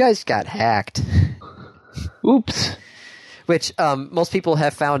 yeah, you guys got hacked. Oops. Which most people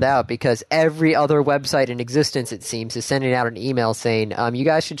have found out because every other website in existence, it seems, is sending out an email saying, you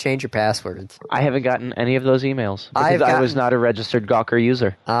guys should change your passwords. I haven't gotten any of those emails because I was not a registered Gawker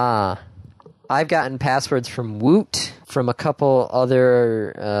user. I've gotten passwords from Woot, from a couple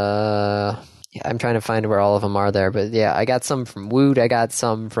other... yeah, I'm trying to find where all of them are there, but yeah, I got some from Woot, I got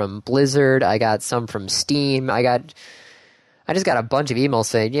some from Blizzard, I got some from Steam, I just got a bunch of emails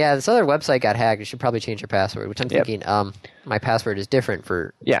saying, yeah, this other website got hacked, you should probably change your password, which I'm thinking, my password is different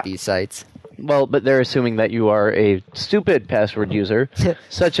for these sites. Well, but they're assuming that you are a stupid password user,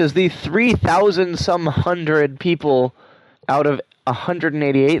 such as the 3,000-some hundred people out of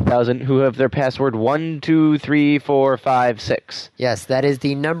 188,000 who have their password 123456. Yes, that is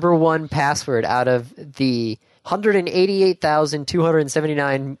the number one password out of the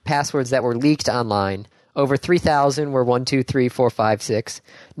 188,279 passwords that were leaked online. Over 3,000 were 123456.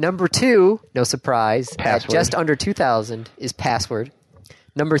 Number two, no surprise, Password. at just under 2,000 is password.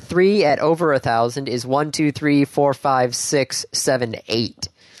 Number three at over 1,000 is 1234567 8.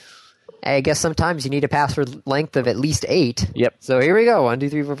 I guess sometimes you need a password length of at least 8. Yep. So here we go. 1, 2,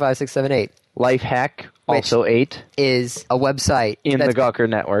 3, 4, 5, 6, 7, 8 Life Hack, also 8. is a website In the that's- Gawker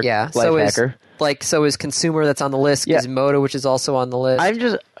network. Yeah. Life So Hacker. is Consumer that's on the list. Yeah. Gizmodo, which is also on the list. I'm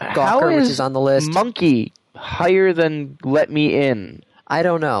just... how Gawker, which is is on the list. Monkey higher than Let Me In? I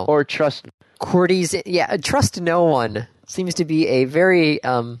don't know. Or Trust... QWERTY's, yeah, trust no one seems to be a very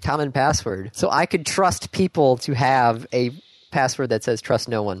common password. So I could trust people to have a password that says trust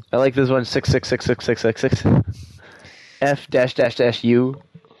no one. I like this one, 6666666. F-U.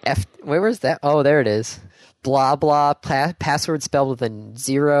 Where's that? Oh, there it is. Blah, blah, password spelled with a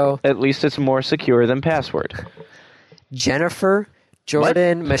 0. At least it's more secure than password. Jennifer,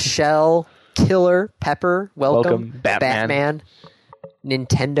 Jordan, Michelle, Killer, Pepper, Welcome, Batman.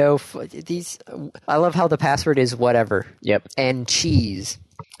 Nintendo. These, I love how the password is whatever. Yep. And cheese.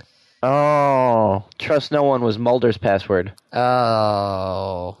 Oh, Trust No One was Mulder's password.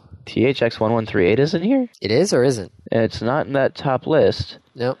 Oh. THX1138 isn't here? It is or isn't? It's not in that top list,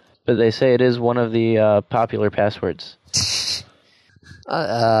 Nope. but they say it is one of the popular passwords.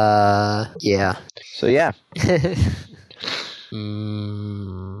 Yeah. So yeah.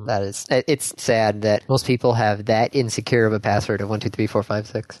 That is, it's sad that most people have that insecure of a password of 1, 2, 3, 4, 5,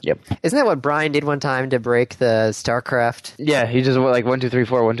 6. Yep. Isn't that what Brian did one time to break the StarCraft? Yeah, he just went like 1, 2, 3,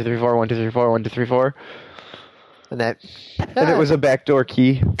 4, 1, 2, 3, 4, 1, 2, 3, 4, 1, 2, 3, 4. And that, And it was a backdoor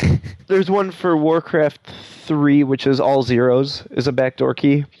key. There's one for Warcraft 3, which is all zeros, is a backdoor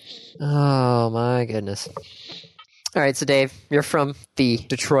key. oh my goodness. All right, so Dave, you're from the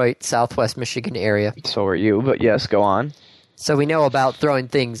Detroit, Southwest Michigan area. So are you, but yes, go on. So we know about throwing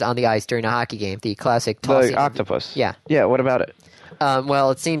things on the ice during a hockey game, the classic tossing. The octopus. Yeah. Yeah, what about it? Well,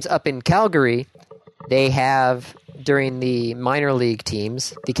 it seems up in Calgary, they have, during the minor league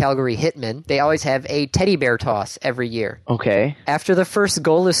teams, the Calgary Hitmen, they always have a teddy bear toss every year. Okay. After the first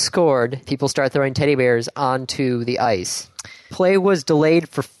goal is scored, people start throwing teddy bears onto the ice. Play was delayed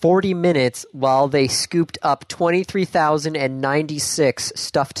for 40 minutes while they scooped up 23,096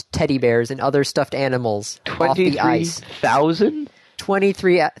 stuffed teddy bears and other stuffed animals off the ice. 23,000?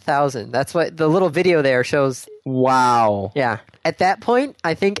 23,000. That's what the little video there shows. Wow. Yeah. At that point,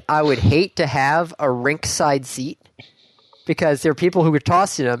 I think I would hate to have a rink side seat because there are people who are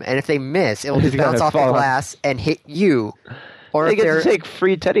tossing them, and if they miss, it will just It's gonna bounce off the fall. glass and hit you. Or They if get they're to take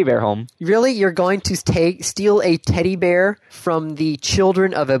free teddy bear home. really, you're going to steal a teddy bear from the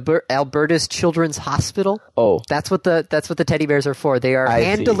children of Alberta's Children's Hospital? Oh. That's what the teddy bears are for. They are I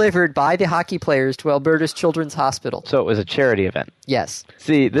hand see. delivered by the hockey players to Alberta's Children's Hospital. So it was a charity event. Yes.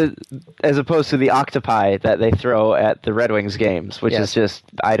 See, as opposed to the octopi that they throw at the Red Wings games, which Yes. is just,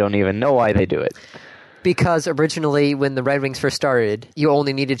 I don't even know why they do it. Because originally, when the Red Wings first started, you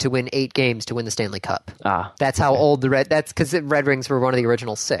only needed to win 8 games to win the Stanley Cup. Ah. That's how old that's because the Red Wings were one of the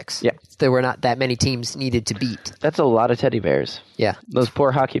original 6. Yeah. There were not that many teams needed to beat. That's a lot of teddy bears. Yeah. Those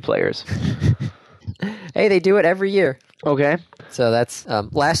poor hockey players. Hey, they do it every year. Okay. So that's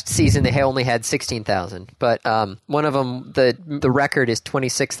last season they only had 16,000, but one of them the record is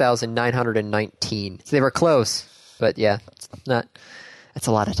 26,919. So they were close, but yeah, it's not. That's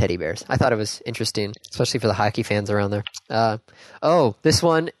a lot of teddy bears. I thought it was interesting, especially for the hockey fans around there. This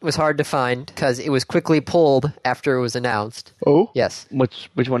one was hard to find because it was quickly pulled after it was announced. Oh? Yes, Which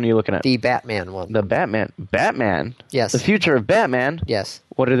one are you looking at? the Batman one. The Batman. Batman? Yes. The future of Batman? Yes.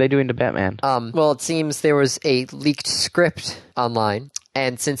 What are they doing to Batman? Well, it seems there was a leaked script online,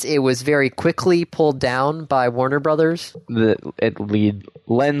 and since it was very quickly pulled down by Warner Brothers, It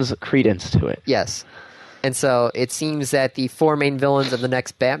lends credence to it. yes. And so it seems that the 4 main villains of the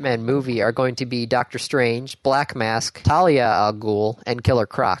next Batman movie are going to be Doctor Strange, Black Mask, Talia al Ghul, and Killer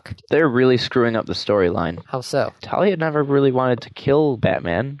Croc. They're really screwing up the storyline. How so? Talia never really wanted to kill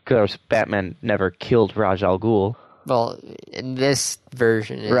Batman, because Batman never killed Ra's al Ghul. Well, in this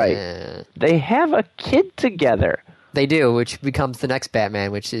version, Right. They have a kid together. They do, which becomes the next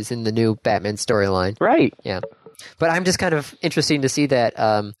Batman, which is in the new Batman storyline. Right. Yeah. But I'm just kind of interested to see that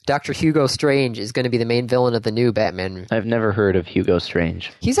Dr. Hugo Strange is going to be the main villain of the new Batman. I've never heard of Hugo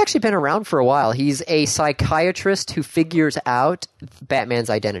Strange. He's actually been around for a while. He's a psychiatrist who figures out Batman's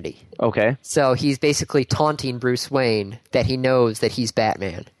identity. Okay. So he's basically taunting Bruce Wayne that he knows that he's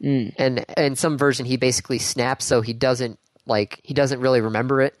Batman. And in some version, he basically snaps so he doesn't really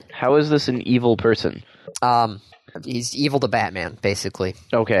remember it. How is this an evil person? He's evil to Batman, basically.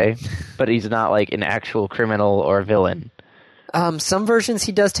 Okay. But he's not like an actual criminal or villain. Some versions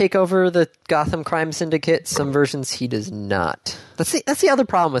he does take over the Gotham Crime Syndicate. Some versions he does not. That's the other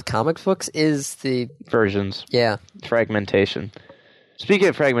problem with comic books is the... Versions. Yeah. Fragmentation. Speaking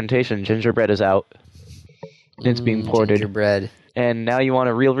of fragmentation, Gingerbread is out. It's being ported. Gingerbread. And now you want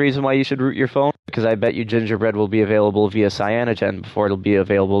a real reason why you should root your phone? Because I bet you Gingerbread will be available via Cyanogen before it'll be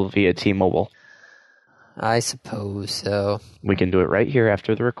available via T-Mobile. I suppose so. We can do it right here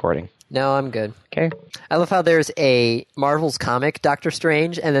after the recording. No, I'm good. Okay. I love how there's a Marvel's comic, Doctor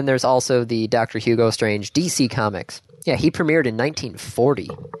Strange, and then there's also the Dr. Hugo Strange DC comics. Yeah, he premiered in 1940.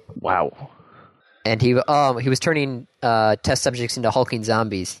 Wow. And he was turning test subjects into hulking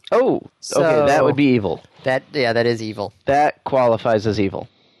zombies. Oh, So- okay, that would be evil. That is evil. That qualifies as evil.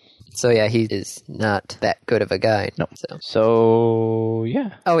 So yeah, he is not that good of a guy. No. So. So,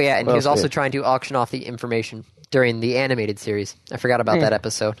 yeah. Oh yeah, and What he was else also we have? trying to auction off the information during the animated series. I forgot about that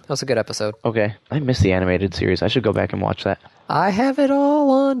episode. That was a good episode. Okay. I missed the animated series. I should go back and watch that. I have it all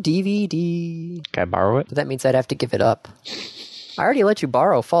on DVD. Can I borrow it? But that means I'd have to give it up. I already let you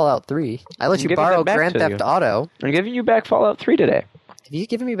borrow Fallout 3. I let I'm you giving borrow it back Grand to Theft you. Auto. I'm giving you back Fallout 3 today. Have you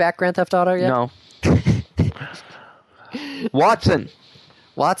given me back Grand Theft Auto yet? No. Watson.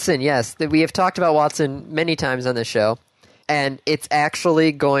 Watson, yes. We have talked about Watson many times on this show, and it's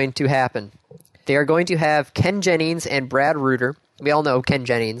actually going to happen. They are going to have Ken Jennings and Brad Reuter. We all know Ken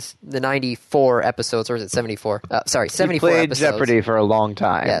Jennings, the 94 episodes, or is it 74? Sorry, 74 He played episodes. Jeopardy for a long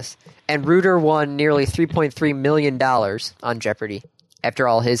time. Yes. And Reuter won nearly $3.3 million on Jeopardy after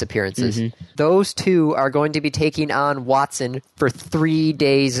all his appearances. Mm-hmm. Those two are going to be taking on Watson for 3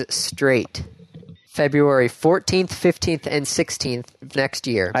 days straight. February 14th, 15th, and 16th of next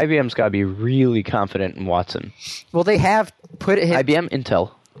year. IBM's got to be really confident in Watson. Well, they have put him... IBM?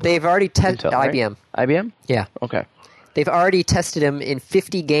 Intel. They've already tested... Intel, right? IBM. IBM? Yeah. Okay. They've already tested him in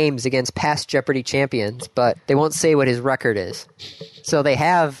 50 games against past Jeopardy champions, but they won't say what his record is. So they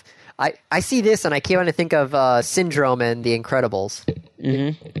have... I see this, and I keep on to think of Syndrome and The Incredibles,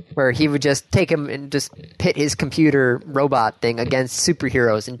 where he would just take him and just pit his computer robot thing against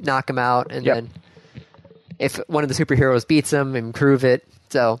superheroes and knock him out, and Yep. then if one of the superheroes beats him, improve it.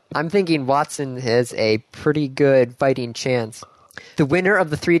 So I'm thinking Watson has a pretty good fighting chance. The winner of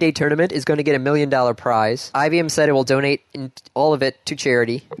the 3-day tournament is going to get $1 million prize. IBM said it will donate all of it to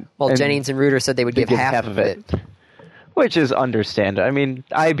charity, while And Jennings and Reuter said they would give half of it. Which is understandable. I mean,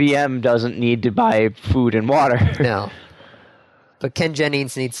 IBM doesn't need to buy food and water. No. But Ken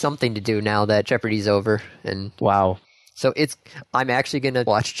Jennings needs something to do now that Jeopardy's over. And Wow. so I'm actually going to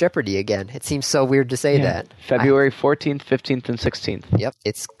watch Jeopardy again. It seems so weird to say that. February 14th, 15th, and 16th. Yep,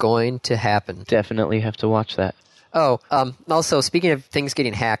 it's going to happen. Definitely have to watch that. Oh, also, speaking of things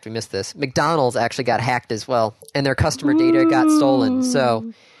getting hacked, we missed this. McDonald's actually got hacked as well, and their customer data got stolen.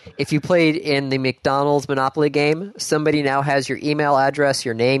 So if you played in the McDonald's Monopoly game, somebody now has your email address,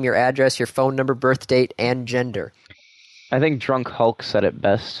 your name, your address, your phone number, birth date, and gender. I think Drunk Hulk said it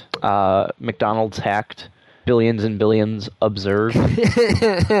best. McDonald's hacked. Billions and billions observed.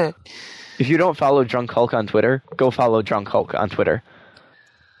 If you don't follow Drunk Hulk on Twitter, go follow Drunk Hulk on Twitter.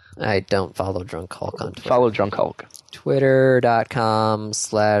 I don't follow Drunk Hulk on Twitter. Follow Drunk Hulk.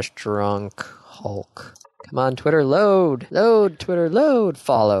 Twitter.com/Drunk Hulk. Come on, Twitter, load. Load, Twitter, load.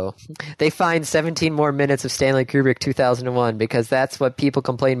 Follow. They find 17 more minutes of Stanley Kubrick 2001 because that's what people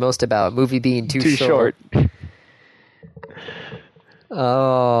complain most about, movie being too short.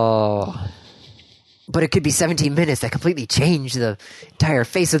 Oh. But it could be 17 minutes that completely change the entire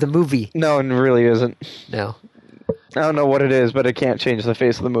face of the movie. No, it really isn't. No. I don't know what it is, but it can't change the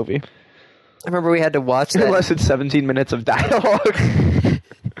face of the movie. I remember we had to watch that. Unless it's 17 minutes of dialogue.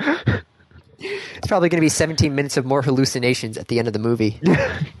 It's probably going to be 17 minutes of more hallucinations at the end of the movie.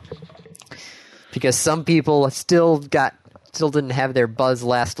 Because some people still didn't have their buzz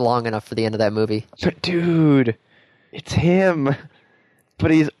last long enough for the end of that movie. But dude, it's him.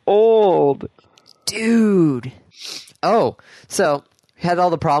 But he's old. Dude. Oh, so had all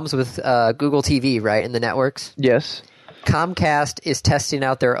the problems with Google TV, right, and the networks. Yes. Comcast is testing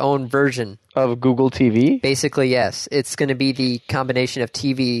out their own version. Of Google TV? Basically, yes. It's going to be the combination of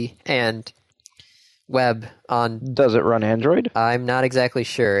TV and web on... Does it run Android? I'm not exactly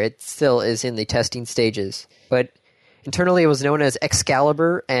sure. It still is in the testing stages. But internally it was known as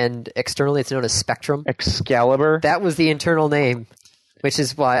Excalibur, and externally it's known as Spectrum. Excalibur? That was the internal name, which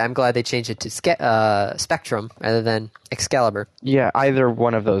is why I'm glad they changed it to Spectrum rather than Excalibur. Yeah, either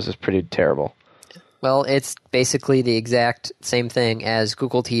one of those is pretty terrible. Well, it's basically the exact same thing as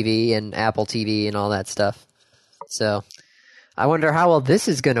Google TV and Apple TV and all that stuff. So I wonder how well this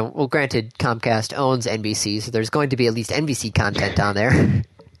is going to... Well, granted, Comcast owns NBC, so there's going to be at least NBC content on there.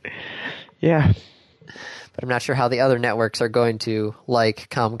 Yeah. But I'm not sure how the other networks are going to like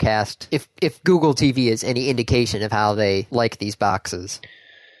Comcast, if Google TV is any indication of how they like these boxes.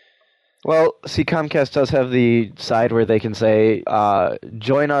 Well, see, Comcast does have the side where they can say,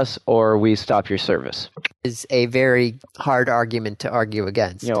 join us or we stop your service. Is a very hard argument to argue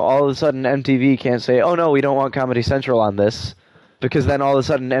against. You know, all of a sudden MTV can't say, oh no, we don't want Comedy Central on this, because then all of a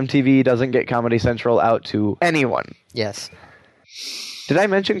sudden MTV doesn't get Comedy Central out to anyone. Yes. Did I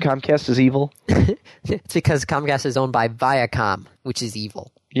mention Comcast is evil? It's because Comcast is owned by Viacom, which is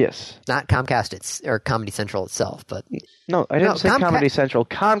evil. Yes. Not Comcast or Comedy Central itself, but No, I didn't say Comedy Central.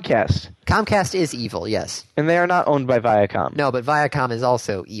 Comcast. Comcast is evil, yes. And they are not owned by Viacom. No, but Viacom is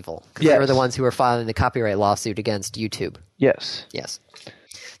also evil. Because Yes. they were the ones who were filing the copyright lawsuit against YouTube. Yes. Yes.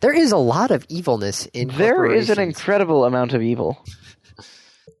 There is a lot of evilness in There is an corporations. incredible amount of evil.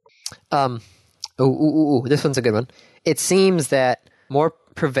 This one's a good one. It seems that more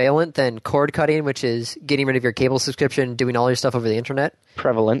prevalent than cord cutting, which is getting rid of your cable subscription, doing all your stuff over the internet.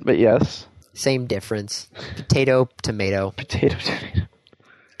 Prevalent, but yes. Same difference. Potato, tomato. Potato, tomato.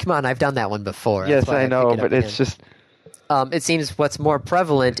 Come on, I've done that one before. Yes, That's why I know, pick it up but it's again. just... It seems what's more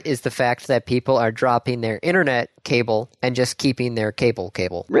prevalent is the fact that people are dropping their internet cable and just keeping their cable.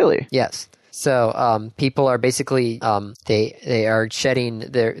 Really? Yes. So people are basically they are shedding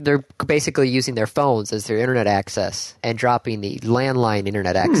they're basically using their phones as their internet access and dropping the landline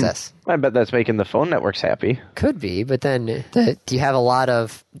internet access. I bet that's making the phone networks happy. Could be, but then you have a lot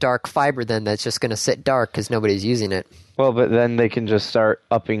of dark fiber then that's just going to sit dark because nobody's using it. Well, but then they can just start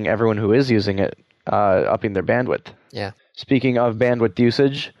upping everyone who is using it, upping their bandwidth. Yeah. Speaking of bandwidth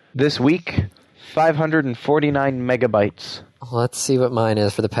usage, this week, 549 megabytes. Let's see what mine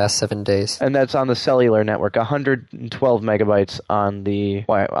is for the past 7 days. And that's on the cellular network, 112 megabytes on the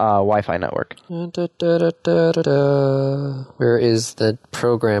Wi-Fi network. Where is the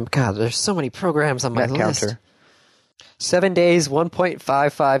program? God, there's so many programs on my Net list. counter. 7 days,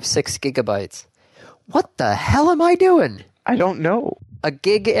 1.556 gigabytes. What the hell am I doing? I don't know. A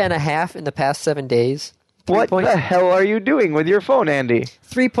gig and a half in the past 7 days. What the hell are you doing with your phone, Andy?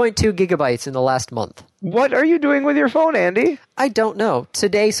 3.2 gigabytes in the last month. What are you doing with your phone, Andy? I don't know.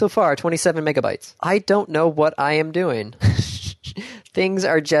 Today so far, 27 megabytes. I don't know what I am doing. Things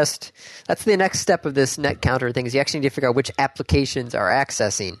are just... That's the next step of this net counter thing is you actually need to figure out which applications are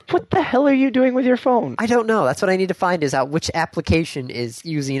accessing. What the hell are you doing with your phone? I don't know. That's what I need to find is out which application is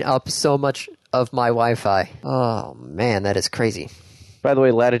using up so much of my Wi-Fi. Oh, man, that is crazy. By the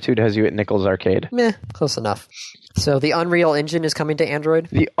way, Latitude has you at Nichols Arcade. Meh, close enough. So the Unreal Engine is coming to Android?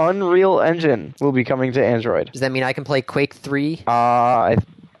 The Unreal Engine will be coming to Android. Does that mean I can play Quake 3? I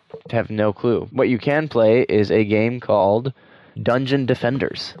have no clue. What you can play is a game called Dungeon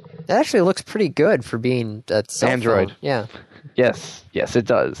Defenders. That actually looks pretty good for being a cell phone. Android. Yeah. Yes, it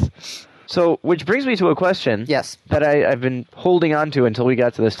does. So, which brings me to a question Yes. that I've been holding on to until we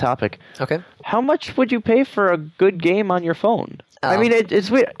got to this topic. Okay. How much would you pay for a good game on your phone? I mean,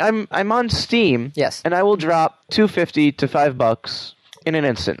 it's weird. I'm on Steam, Yes. and I will drop $2.50 to $5 in an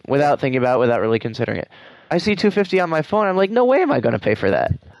instant without thinking about it, without really considering it. I see $2.50 on my phone. I'm like, no way am I going to pay for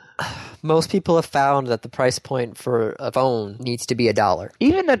that. Most people have found that the price point for a phone needs to be $1.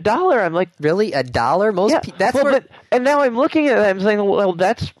 Even $1, I'm like, Really? $1? Most yeah. that's well, where... and now I'm looking at it, I'm saying, well,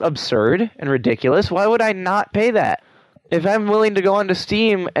 that's absurd and ridiculous. Why would I not pay that? If I'm willing to go onto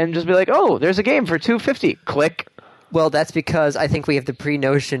Steam and just be like, oh, there's a game for $2.50, click. Well, that's because I think we have the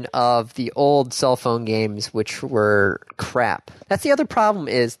pre-notion of the old cell phone games, which were crap. That's the other problem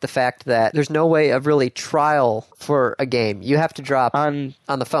is the fact that there's no way of really trial for a game. You have to drop on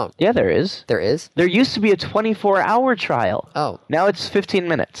the phone. Yeah, there is. There is? There used to be a 24-hour trial. Oh. Now it's 15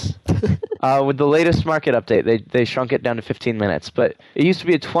 minutes. With the latest market update, they shrunk it down to 15 minutes. But it used to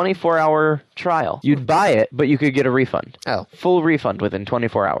be a 24-hour trial. You'd buy it, but you could get a refund. Oh. Full refund within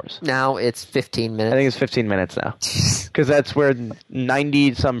 24 hours. Now it's 15 minutes. I think it's 15 minutes now. Because that's where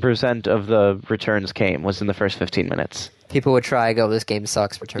 90-some% of the returns came, was in the first 15 minutes. People would try, go, this game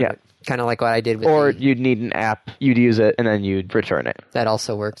sucks, return Yeah. it. Kind of like what I did with Or you'd need an app, you'd use it, and then you'd return it. That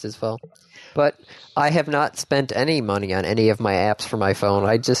also works as well. But I have not spent any money on any of my apps for my phone.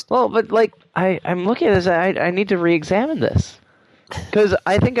 I just... Well, but like, I'm looking at this, I need to re-examine this. Because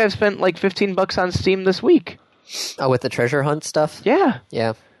I think I've spent like $15 on Steam this week. Oh, with the treasure hunt stuff? Yeah.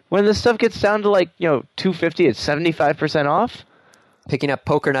 Yeah. When this stuff gets down to like, $2.50, it's 75% off. Picking up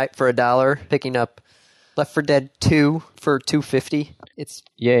Poker Night for $1. Picking up Left 4 Dead 2 for $2.50. It's...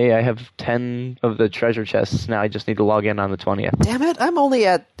 Yay, I have 10 of the treasure chests. Now I just need to log in on the 20th. Damn it, I'm only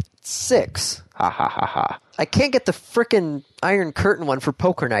at 6. Ha ha ha ha. I can't get the frickin' Iron Curtain one for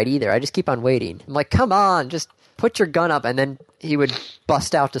Poker Night either. I just keep on waiting. I'm like, come on, just put your gun up. And then he would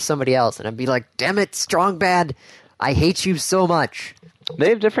bust out to somebody else. And I'd be like, damn it, Strong Bad. I hate you so much. They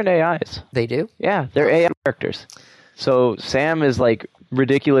have different AIs. They do? Yeah, they're AI characters. So Sam is like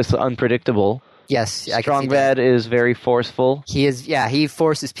ridiculously unpredictable. Yes, I can Strong see that. Bad is very forceful. He is. Yeah, he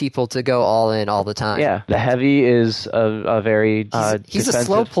forces people to go all in all the time. Yeah, the Heavy is a very He's a defensive.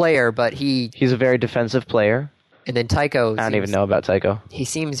 slow player, but He's a very defensive player. and then Tycho. I don't even know about Tycho. He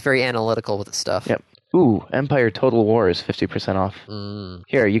seems very analytical with the stuff. Yep. Ooh, Empire Total War is 50% off.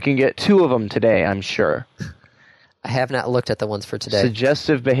 Here, you can get 2 of them today, I'm sure. I have not looked at the ones for today.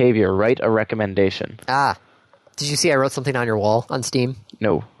 Suggestive behavior. Write a recommendation. Did you see I wrote something on your wall on Steam?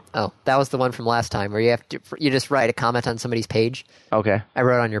 No. Oh, that was the one from last time where you just write a comment on somebody's page. Okay. I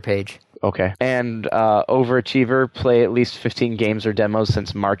wrote on your page. Okay. And Overachiever, play at least 15 games or demos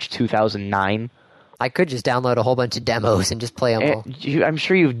since March 2009. I could just download a whole bunch of demos and just play them all. I'm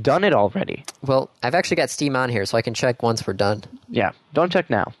sure you've done it already. Well, I've actually got Steam on here, so I can check once we're done. Yeah. Don't check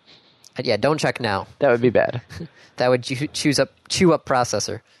now. Yeah, don't check now. That would be bad. That would chew up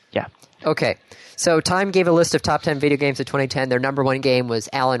processor. Yeah. Okay, so Time gave a list of top 10 video games of 2010. Their number one game was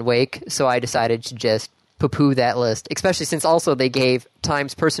Alan Wake, so I decided to just poo-poo that list, especially since also they gave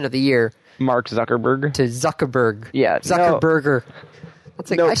Time's Person of the Year Mark Zuckerberg. to Zuckerberg. Yeah, Zuckerberger.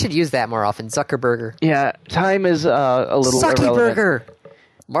 No. I should use that more often, Zuckerberger. Yeah, Time is a little irrelevant. Suckyburger!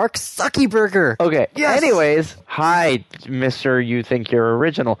 Mark Suckyburger! Okay. Yes! Anyways, hi, Mr. You Think You're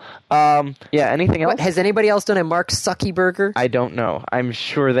Original. Yeah, anything else? What, has anybody else done a Mark Suckyburger? I don't know. I'm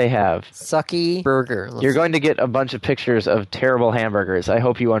sure they have. Suckyburger. You're going to get a bunch of pictures of terrible hamburgers. I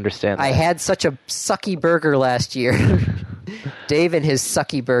hope you understand that. I had such a sucky burger last year. Dave and his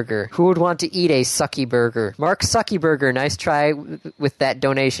sucky burger. Who would want to eat a sucky burger? Mark Sucky Burger, nice try with that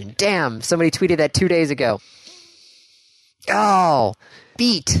donation. Damn, somebody tweeted that 2 days ago. Oh,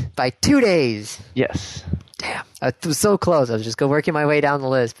 beat by 2 days. Yes. Damn, I was so close. I was just working my way down the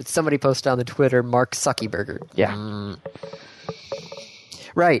list, but somebody posted on the Twitter, Mark Sucky Burger. Yeah.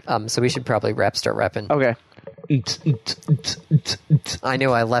 Right. So we should probably start rapping. Okay. I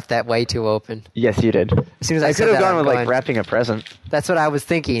knew I left that way too open. Yes, you did. As soon as I said could have that, gone I'm with going, wrapping a present. That's what I was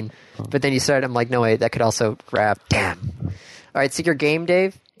thinking. But then you started, I'm like, no, wait, that could also rap. Damn. All right, so your game,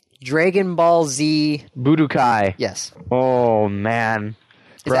 Dave? Dragon Ball Z. Budokai. Yes. Oh, man.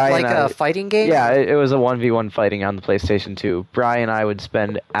 Is that like a fighting game? Yeah, it was a 1v1 fighting on the PlayStation 2. Brian and I would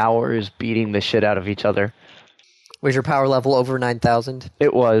spend hours beating the shit out of each other. Was your power level over 9,000?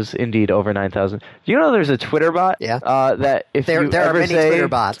 It was indeed over 9,000. You know there's a Twitter bot? Yeah. That if There you are ever many say, Twitter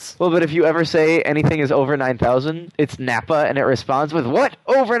bots. Well, but if you ever say anything is over 9,000, it's Nappa, and it responds with, what?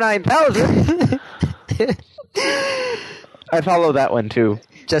 Over 9,000? I follow that one, too.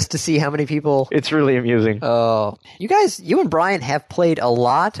 Just to see how many people... It's really amusing. Oh. You and Brian have played a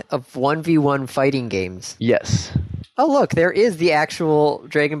lot of 1v1 fighting games. Yes. Oh, look, there is the actual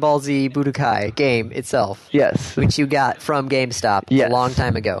Dragon Ball Z Budokai game itself. Yes. Which you got from GameStop Yes. a long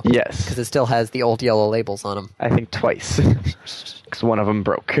time ago. Yes. Because it still has the old yellow labels on them. I think twice. Because one of them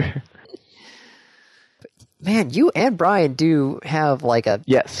broke. Man, you and Brian do have like a...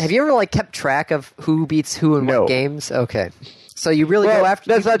 Yes. Have you ever kept track of who beats who in No. what games? Okay. So you really Well, go after...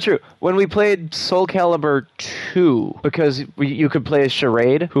 that's not true. When we played Soul Calibur 2, because you could play as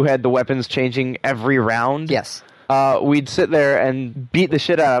Charade, who had the weapons changing every round. Yes. We'd sit there and beat the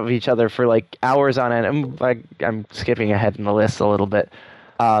shit out of each other for hours on end. I'm skipping ahead in the list a little bit.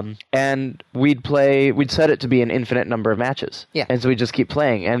 And we'd set it to be an infinite number of matches. Yeah. And so we'd just keep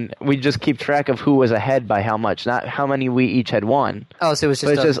playing, and we'd just keep track of who was ahead by how much, not how many we each had won. Oh, so it was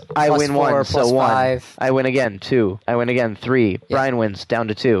So just it's just I win 4, one, so 1. 5. I win again, 2. I win again, 3. Brian wins down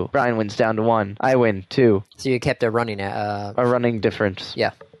to 2. Brian wins down to 1. I win 2. So you kept a running... A running difference.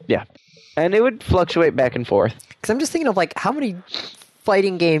 Yeah. Yeah. And it would fluctuate back and forth. Because I'm just thinking of how many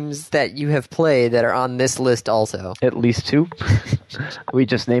fighting games that you have played that are on this list also. At least 2. We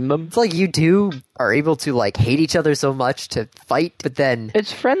just named them. It's like you two are able to hate each other so much to fight, but then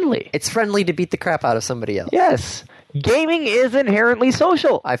It's friendly. it's friendly to beat the crap out of somebody else. Yes. Gaming is inherently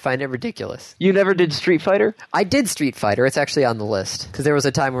social. I find it ridiculous. You never did Street Fighter? I did Street Fighter. It's actually on the list. Because there was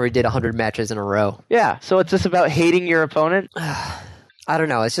a time where we did 100 matches in a row. Yeah. So it's just about hating your opponent? I don't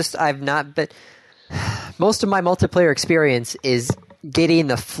know. It's just I've not been... Most of my multiplayer experience is getting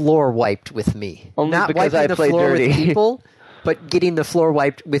the floor wiped with me. Only not because wiping I the play floor dirty. with people, but getting the floor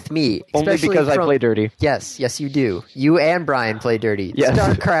wiped with me. Only Especially because I play dirty. Yes, you do. You and Brian play dirty. Yes.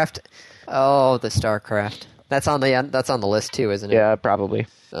 StarCraft. Oh, the StarCraft. That's on the list too, isn't it? Yeah, probably.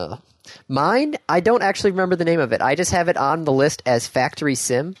 Mine, I don't actually remember the name of it. I just have it on the list as Factory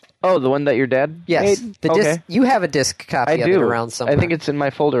Sim. Oh, the one that your dad Yes. made? The Okay. disc, you have a disc copy I of do. it around somewhere. I think it's in my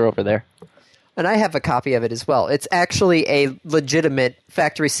folder over there. And I have a copy of it as well. It's actually a legitimate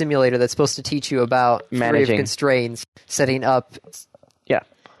factory simulator that's supposed to teach you about theory of Managing. constraints, setting up. Yeah.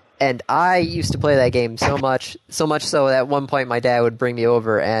 And I used to play that game so much so that at one point my dad would bring me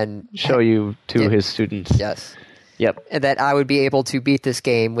over and Show you to Yeah. his students. yes, Yep. and that I would be able to beat this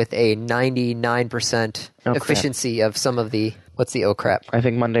game with a 99% Oh, crap. efficiency of some of the oh crap. I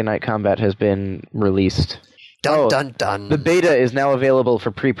think Monday Night Combat has been released. Dun Oh, dun dun. The beta is now available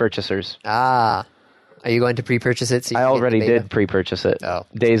for pre-purchasers. Are you going to pre-purchase it? So you I can get the already beta? did pre-purchase it Oh.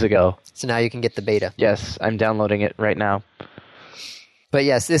 days ago. So now you can get the beta. Yes, I'm downloading it right now. But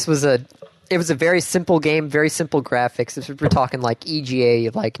yes, it was a very simple game, very simple graphics. We're talking like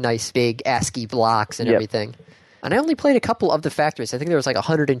EGA, like nice big ASCII blocks and Yep. everything. And I only played a couple of the factories. I think there was like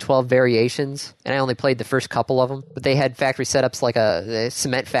 112 variations, and I only played the first couple of them. But they had factory setups like a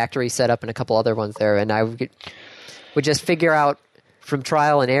cement factory setup and a couple other ones there, and I would just figure out from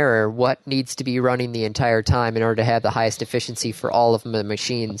trial and error what needs to be running the entire time in order to have the highest efficiency for all of the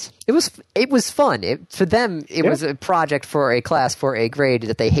machines. It was fun. For them, it was a project for a class for a grade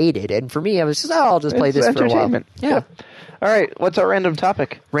that they hated, and for me, I was just I'll just play It's this for a while. entertainment. Yeah. All right, what's our random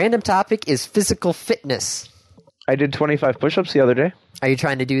topic? Random topic is physical fitness. I did 25 push-ups the other day. Are you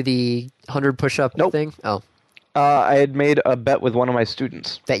trying to do the 100 push-up Nope. thing? Oh, I had made a bet with one of my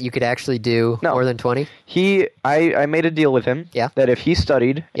students. that you could actually do No. more than 20? I made a deal with him Yeah. that if he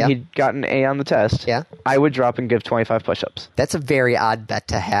studied Yeah. and he'd got an A on the test, Yeah. I would drop and give 25 push-ups. That's a very odd bet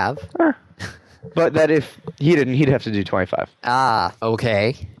to have. But that if he didn't, he'd have to do 25. Ah,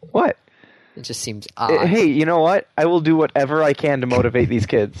 okay. What? It just seems odd. Hey, you know what? I will do whatever I can to motivate these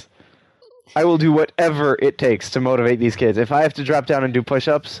kids. I will do whatever it takes to motivate these kids. If I have to drop down and do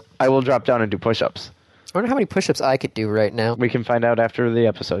push-ups, I will drop down and do push-ups. I wonder how many push-ups I could do right now. We can find out after the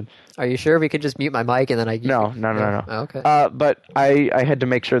episode. Are you sure we could just mute my mic and then I... No. Oh, okay. But I had to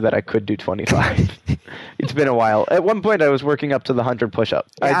make sure that I could do 25. It's been a while. At one point, I was working up to the 100 push-up.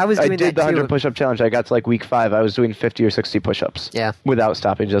 Yeah, I was doing did that the 100 too. push-up challenge. I got to like week 5. I was doing 50 or 60 push-ups. Yeah. Without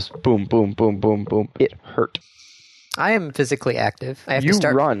stopping, just boom, boom, boom, boom, boom. It hurt. I am physically active. I have You to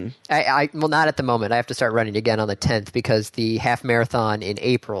start run. Well, not at the moment. I have to start running again on the 10th because the half marathon in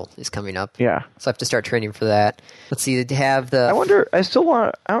April is coming up. Yeah. So I have to start training for that. Let's see. They have the I wonder, I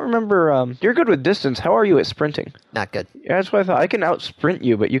don't remember, you're good with distance. How are you at sprinting? not good. Yeah, that's what I thought. I can out-sprint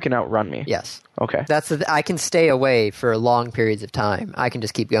you, but you can outrun me. Yes. Okay. That's I can stay away for long periods of time. I can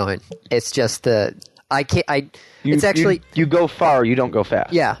just keep going. It's just I can't. It's actually You go far, you don't go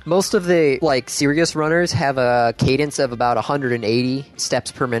fast. yeah. Most of the serious runners have a cadence of about 180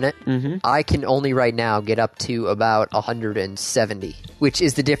 steps per minute. Mm-hmm. I can only right now get up to about 170, which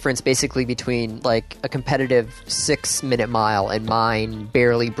is the difference basically between a competitive 6-minute mile and mine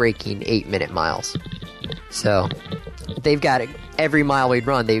barely breaking 8-minute miles. So they've got every mile we'd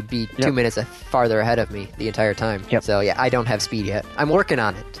run, they'd be 2 minutes farther ahead of me the entire time. Yep. So yeah, I don't have speed yet. I'm working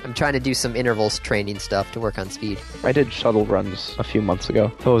on it. I'm trying to do some intervals training stuff to work on speed. I did shuttle runs a few months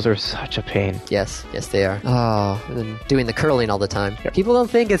ago. Those are such a pain. Yes, they are. Oh, and then doing the curling all the time. Yep. People don't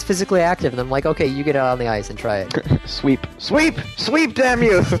think it's physically active, and I'm like, okay, you get out on the ice and try it. Sweep, damn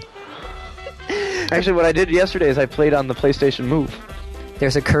you! Actually, what I did yesterday is I played on the PlayStation Move.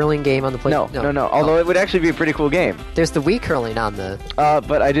 There's a curling game on the play. No. Although it would actually be a pretty cool game. There's the Wii curling on the.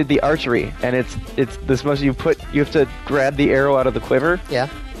 But I did the archery, and it's this much. You have to grab the arrow out of the quiver, Yeah.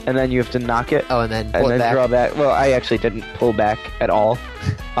 and then you have to knock it. Oh, and then pull and it then back. draw back. Well, I actually didn't pull back at all,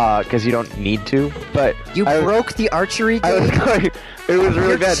 because you don't need to. But You I, broke the archery I was game. going. It was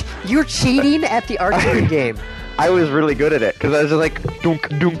really bad. You're cheating at the archery game. I was really good at it because I was just like dunk,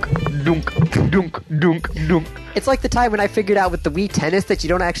 dunk, dunk, dunk, dunk, dunk. It's like the time when I figured out with the Wii tennis that you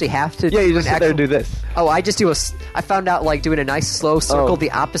don't actually have to. Yeah, you do just an sit there actual- and do this. Oh, I just do I found out doing a nice slow circle Oh. the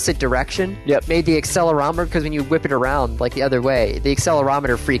opposite direction. Yep. Made the accelerometer, because when you whip it around the other way, the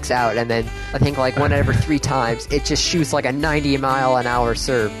accelerometer freaks out, and then I think 1 every 3 times it just shoots a 90-mile-an-hour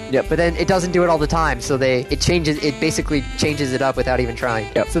serve. Yep. But then it doesn't do it all the time, so it basically changes it up without even trying.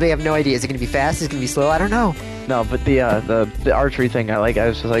 Yep. So they have no idea. Is it going to be fast? Is it going to be slow? I don't know. No, but the archery thing, I was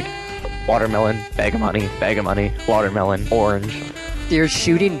just like watermelon, bag of money, watermelon, orange. You're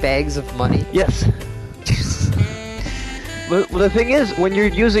shooting bags of money. Yes. But the thing is, when you're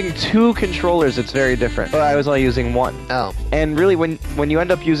using 2 controllers, it's very different. But I was only using 1. Oh. And really, when you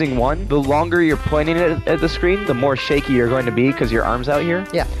end up using 1, the longer you're pointing it at the screen, the more shaky you're going to be because your arm's out here.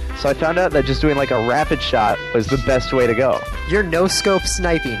 Yeah. So I found out that just doing a rapid shot was the best way to go. You're no-scope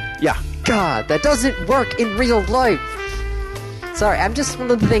sniping. Yeah. God, that doesn't work in real life. Sorry, I'm just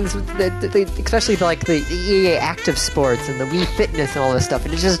one of the things, especially the EA Active Sports and the Wii Fitness and all this stuff.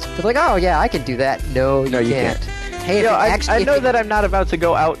 And it's just oh yeah, I can do that. No, you can't. Hey, if You know, it I know that I'm not about to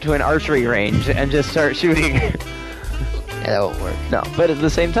go out to an archery range and just start shooting. Yeah, that won't work. No, but at the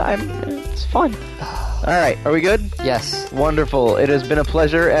same time, it's fun. All right, are we good? Yes. Wonderful. It has been a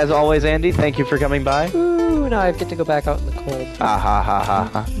pleasure, as always, Andy. Thank you for coming by. Ooh, now I get to go back out in the cold. Ha ha ha ha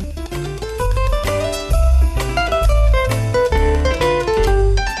ha.